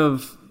that's going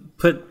to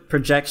put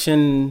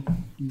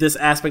this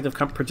aspect of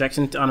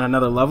projection on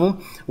another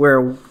level,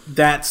 where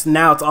it's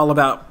all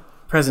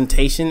about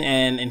presentation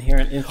and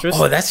inherent interest?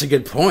 Oh, that's a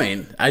good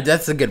point.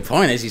 That's a good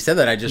point. As you said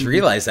that, I just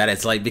realized that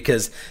it's like,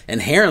 because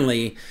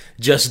inherently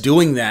just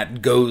doing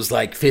that goes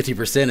like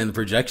 50% in the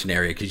projection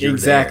area, because you're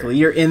there.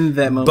 You're in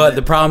that moment. But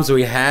the problems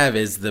we have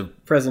is the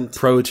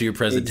pro to your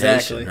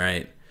presentation,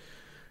 right?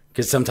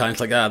 Because sometimes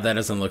like, that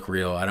doesn't look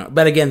real.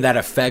 But again, that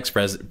affects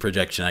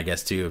projection, I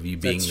guess, too, of you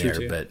being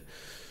there.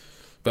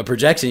 But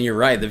projection, you're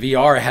right. The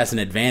VR has an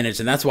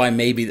advantage, and that's why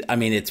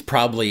it's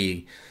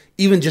probably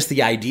even just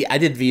the idea. I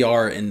did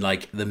VR in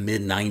like the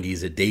mid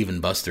 '90s at Dave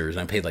and Buster's,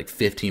 and I paid like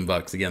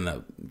 $15. Again,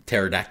 the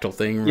pterodactyl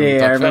thing.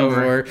 I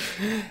remember.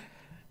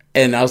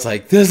 And I was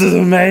like, "This is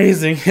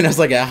amazing!" And it was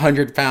like a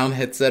 100-pound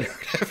headset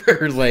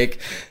or whatever.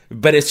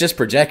 But it's just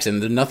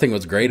projection. Nothing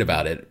was great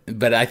about it.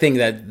 But I think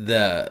that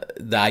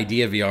the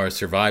idea of VR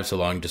survived so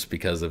long just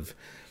because of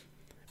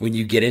when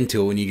you get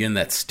into it, when you get in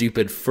that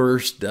stupid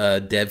first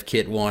dev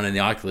kit one and the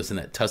Oculus and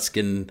that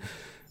Tuscan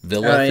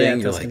Villa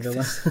thing, you're like,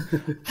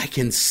 I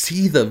can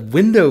see the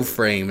window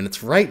frame and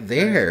it's right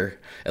there.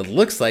 It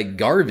looks like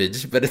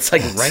garbage, but it's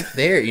like right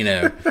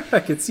there,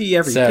 I can see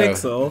every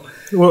pixel.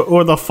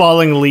 Or the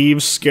falling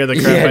leaves scare the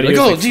crap out of you.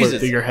 Oh,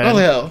 Jesus. Through your head. Oh,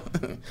 hell.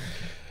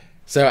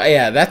 So,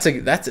 that's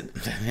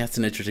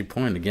an interesting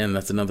point. Again,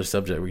 that's another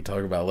subject we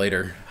talk about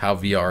later, how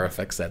VR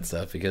affects that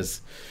stuff,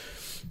 because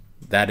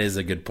that is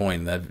a good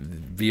point. That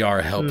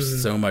VR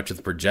helps so much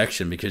with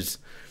projection, because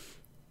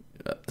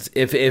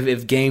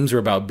if games were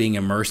about being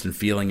immersed and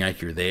feeling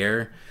like you're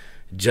there,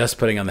 just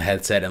putting on the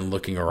headset and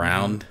looking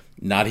around,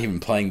 not even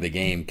playing the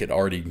game, could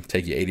already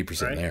take you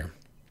 80% there.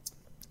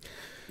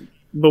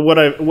 But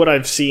what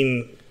I've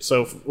seen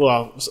in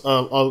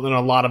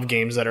a lot of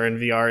games that are in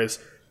VR is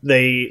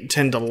they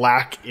tend to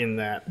lack in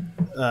that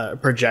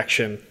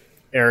projection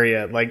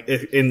area, like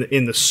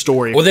in the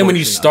story. Well, then when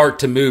you start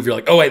to move, you're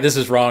like, oh wait, this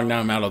is wrong. Now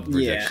I'm out of the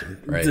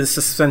projection. Right? The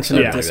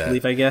suspension of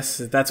disbelief, I guess.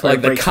 That's why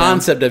like the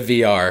concept of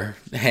VR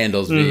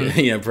handles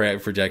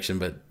projection,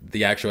 but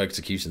the actual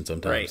execution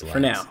sometimes. For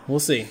now,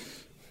 we'll see.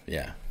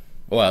 Yeah.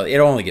 Well,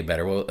 it'll only get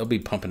better. It'll be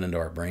pumping into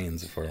our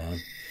brains before long.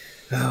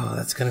 Oh,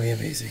 that's gonna be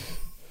amazing.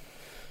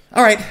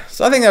 All right,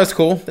 so I think that was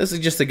cool. This is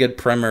just a good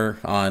primer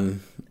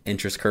on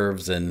interest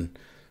curves and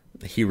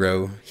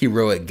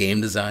heroic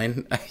game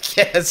design, I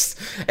guess.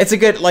 It's a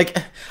good, I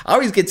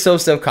always get so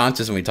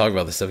self-conscious when we talk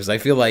about this stuff, because I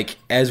feel like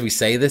as we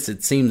say this,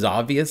 it seems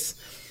obvious,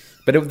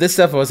 but this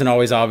stuff wasn't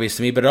always obvious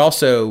to me. But it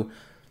also,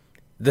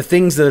 the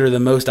things that are the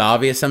most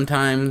obvious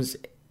sometimes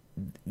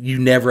you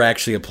never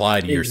actually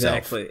apply to yourself.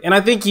 Exactly. And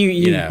I think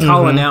you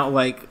calling out,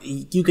 like,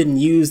 you can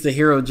use the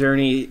hero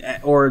journey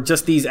or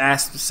just these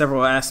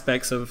several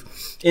aspects of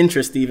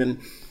interest even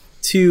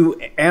to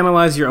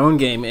analyze your own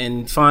game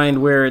and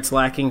find where it's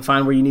lacking,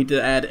 find where you need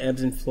to add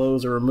ebbs and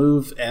flows or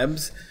remove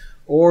ebbs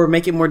or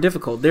make it more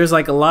difficult. There's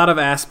like a lot of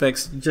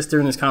aspects just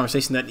during this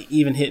conversation that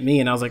even hit me,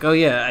 and I was like, oh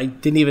yeah, I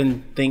didn't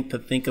even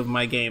think of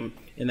my game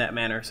in that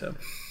manner. So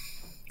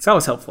that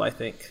was helpful, I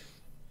think.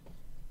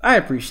 I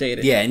appreciate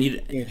it. Yeah, and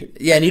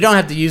you don't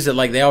have to use it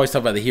like they always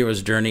talk about the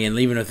hero's journey, and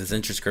even with this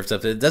interest curve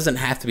stuff, it doesn't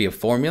have to be a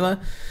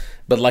formula.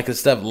 But like the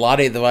stuff, all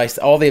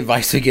the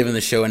advice we give in the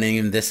show, and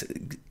in this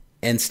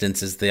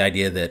instance, is the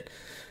idea that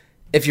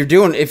if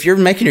you're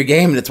making your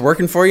game and it's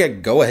working for you,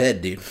 go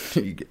ahead, dude.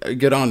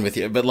 Good on with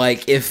you. But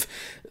like if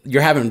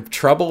you're having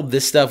trouble,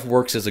 this stuff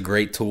works as a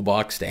great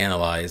toolbox to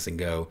analyze and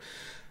go,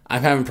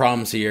 I'm having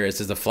problems here. Is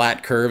this a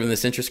flat curve in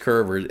this interest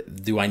curve, or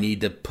do I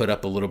need to put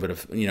up a little bit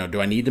of,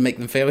 do I need to make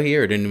them fail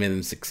here, or do I need to make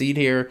them succeed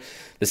here?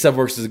 This stuff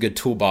works as a good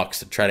toolbox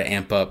to try to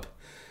amp up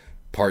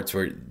parts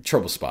where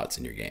trouble spots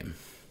in your game.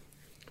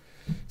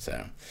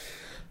 So,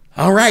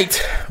 all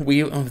right.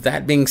 With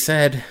that being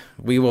said,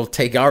 we will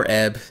take our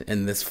ebb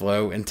in this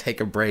flow and take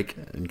a break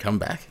and come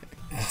back.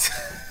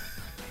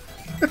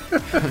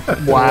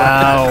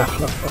 Wow.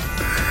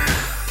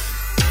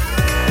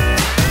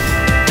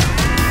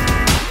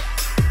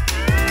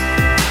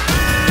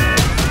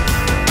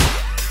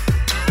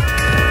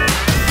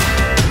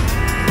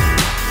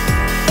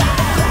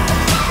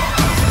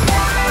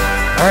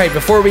 All right,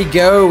 before we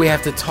go, we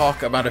have to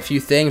talk about a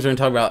few things. We're going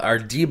to talk about our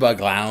Debug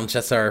Lounge.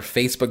 That's our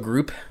Facebook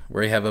group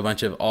where we have a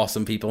bunch of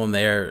awesome people in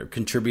there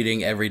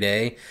contributing every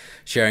day,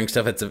 sharing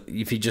stuff.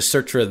 If you just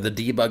search for the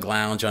Debug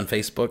Lounge on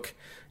Facebook,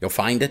 you'll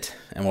find it,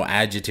 and we'll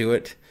add you to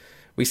it.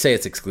 We say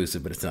it's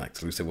exclusive, but it's not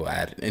exclusive. We'll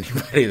add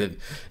anybody that,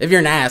 if you're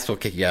an ass, we'll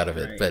kick you out of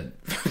it. Right.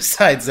 But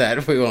besides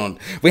that, we won't.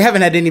 We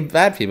haven't had any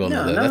bad people in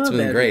there, though. That's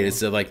been great.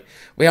 It's like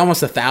we have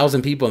almost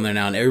 1,000 people in there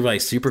now, and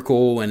everybody's super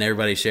cool, and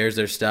everybody shares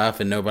their stuff,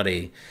 and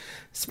nobody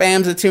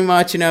spams it too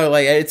much,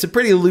 like it's a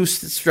pretty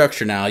loose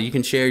structure now. You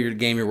can share your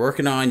game you're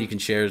working on. You can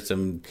share we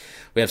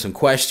have some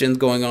questions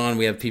going on.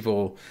 We have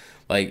people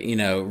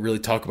really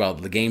talk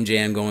about the game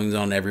jam going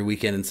on every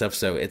weekend and stuff.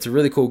 So it's a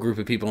really cool group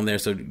of people in there.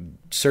 So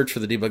search for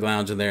the Debug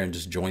Lounge in there and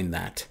just join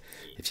that.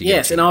 If you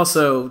yes, and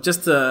also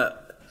just to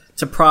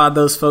prod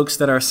those folks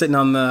that are sitting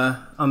on the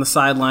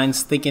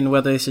sidelines thinking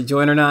whether they should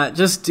join or not,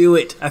 just do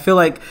it. I feel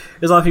like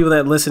there's a lot of people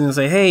that listen and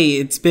say, hey,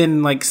 it's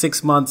been like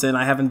 6 months and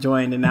I haven't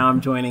joined and now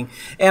I'm joining.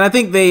 And I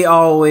think they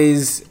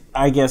always,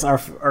 I guess,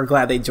 are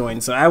glad they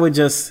joined. So I would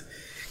just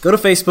go to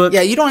Facebook.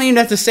 Yeah, you don't even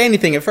have to say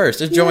anything at first.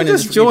 Just join.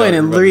 Just join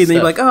and read, and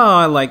you're like, oh,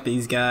 I like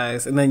these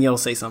guys. And then you'll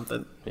say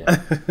something.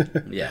 Yeah.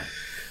 Yeah.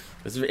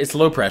 It's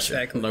low pressure.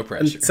 Exactly. Low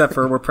pressure. Except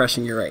for we're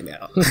pressuring you right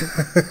now.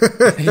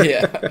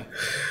 Yeah.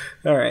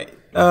 All right.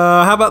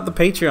 How about the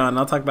Patreon?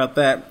 I'll talk about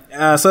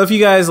that. So if you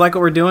guys like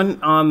what we're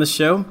doing on the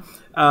show,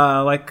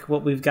 like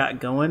what we've got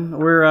going,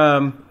 we're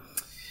on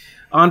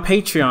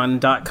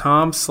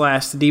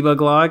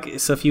patreon.com/thedebuglog.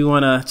 So if you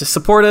want to just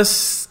support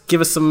us,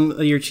 give us some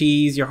of your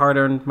cheese, your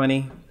hard-earned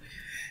money,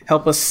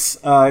 help us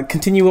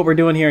continue what we're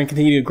doing here and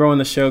continue to grow in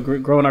the show,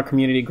 growing our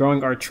community,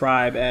 growing our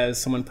tribe, as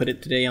someone put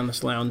it today on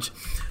this lounge.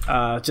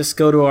 Just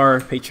go to our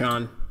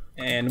Patreon.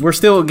 And we're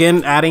still,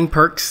 again, adding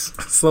perks,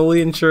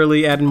 slowly and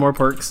surely adding more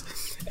perks.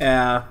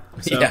 Yeah.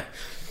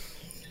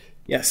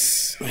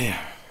 Yes.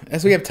 Yeah.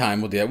 As we have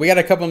time, we'll do that. We got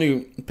a couple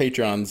new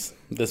Patrons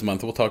this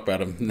month. We'll talk about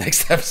them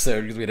next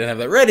episode because we didn't have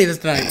that ready this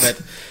time.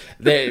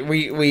 But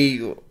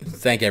we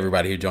thank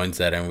everybody who joins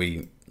that, and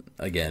we'll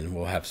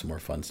have some more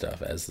fun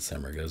stuff as the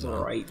summer goes on.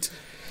 All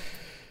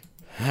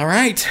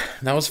right.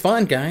 That was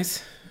fun,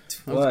 guys.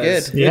 That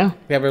was good. Yeah.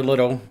 We have I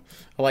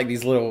like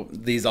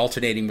these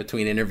alternating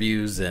between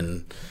interviews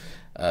and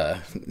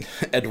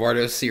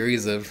Eduardo's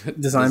series of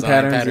design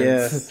patterns.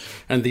 Yes.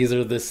 And these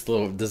are this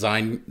little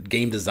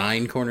game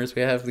design corners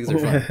we have. These are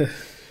fun.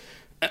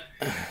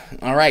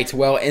 All right.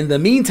 Well, in the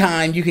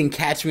meantime, you can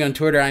catch me on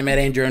Twitter. I'm at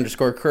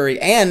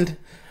Andrew_Curry. And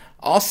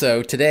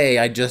also today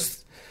I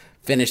just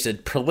finished a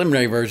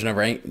preliminary version of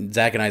our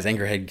Zach and I's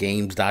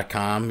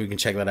AnchorheadGames.com. You can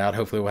check that out.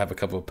 Hopefully we'll have a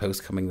couple of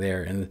posts coming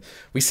there. And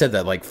we said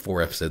that like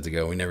 4 episodes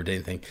ago. We never did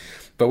anything.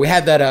 But we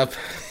had that up,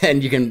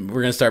 and we're going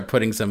to start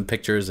putting some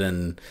pictures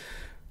and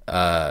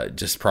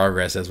just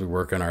progress as we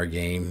work on our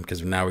game,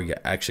 because now we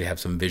actually have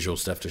some visual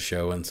stuff to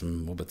show and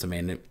we'll put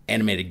some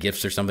animated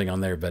GIFs or something on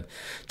there. But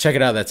check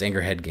it out. That's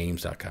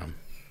AnchorheadGames.com.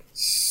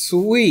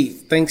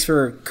 Sweet. Thanks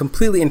for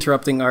completely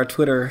interrupting our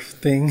Twitter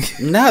thing.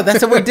 No,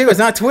 that's what we do. It's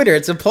not Twitter.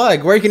 It's a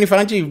plug. Where can you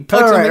find you?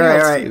 Plug something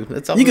else. Right.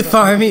 That's all you can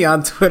find me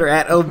on Twitter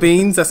at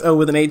OBeans. That's O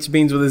with an H,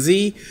 Beans with a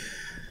Z.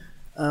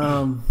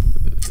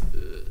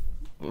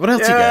 What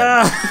else you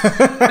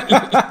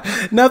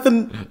got?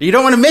 Nothing. You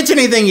don't want to mention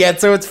anything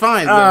yet, so it's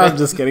fine. I'm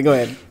just kidding. Go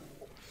ahead.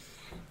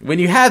 When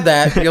you have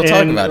that, you'll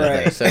talk about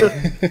it. So.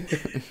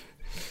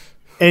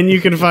 And you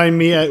can find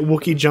me at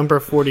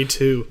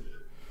WookieJumper42.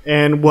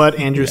 And what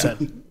Andrew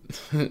said.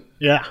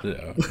 Yeah.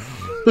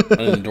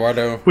 And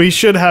Eduardo. We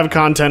should have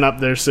content up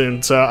there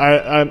soon. So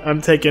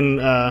I'm taking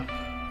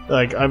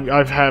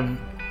I've had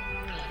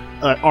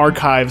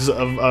archives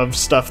of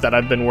stuff that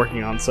I've been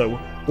working on. So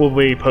we'll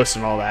be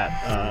posting all that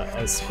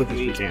as quick as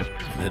we can.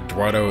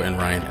 Eduardo and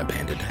Ryan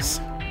abandoned us.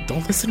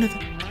 Don't listen to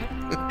them.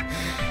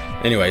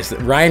 Anyways,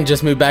 Ryan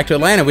just moved back to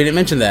Atlanta. We didn't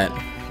mention that.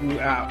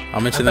 Wow.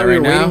 I'll mention I that thought we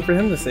right were now. waiting for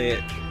him to say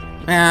it.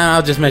 Nah,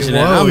 I'll just mention it.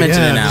 I'll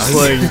mention it now.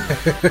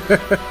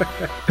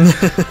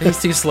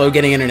 He's too slow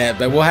getting internet,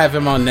 but we'll have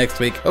him on next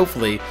week.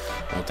 Hopefully,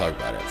 we'll talk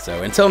about it.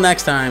 So until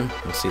next time,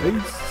 we'll see you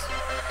later.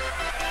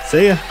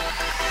 See ya.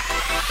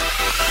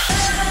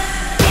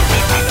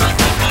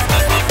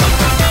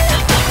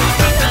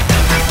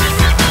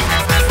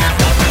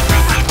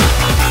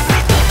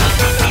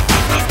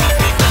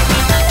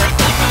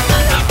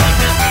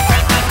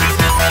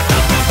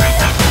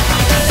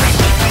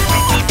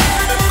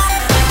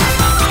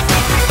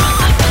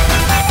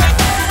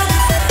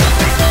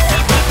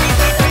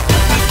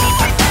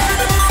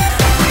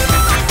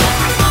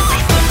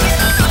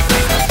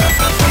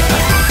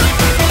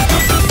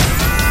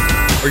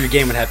 Or your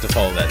game would have to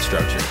follow that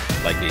structure,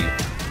 like the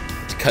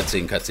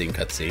cutscene,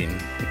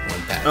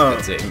 one pass,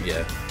 cutscene,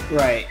 yeah.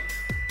 Right.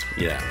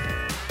 Yeah.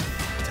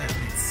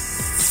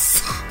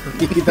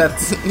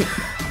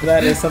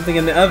 That is something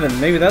in the oven.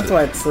 Maybe that's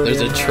why it's.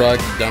 There's a truck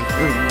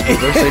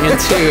bursting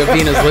into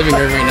Avina's living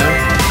room right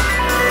now.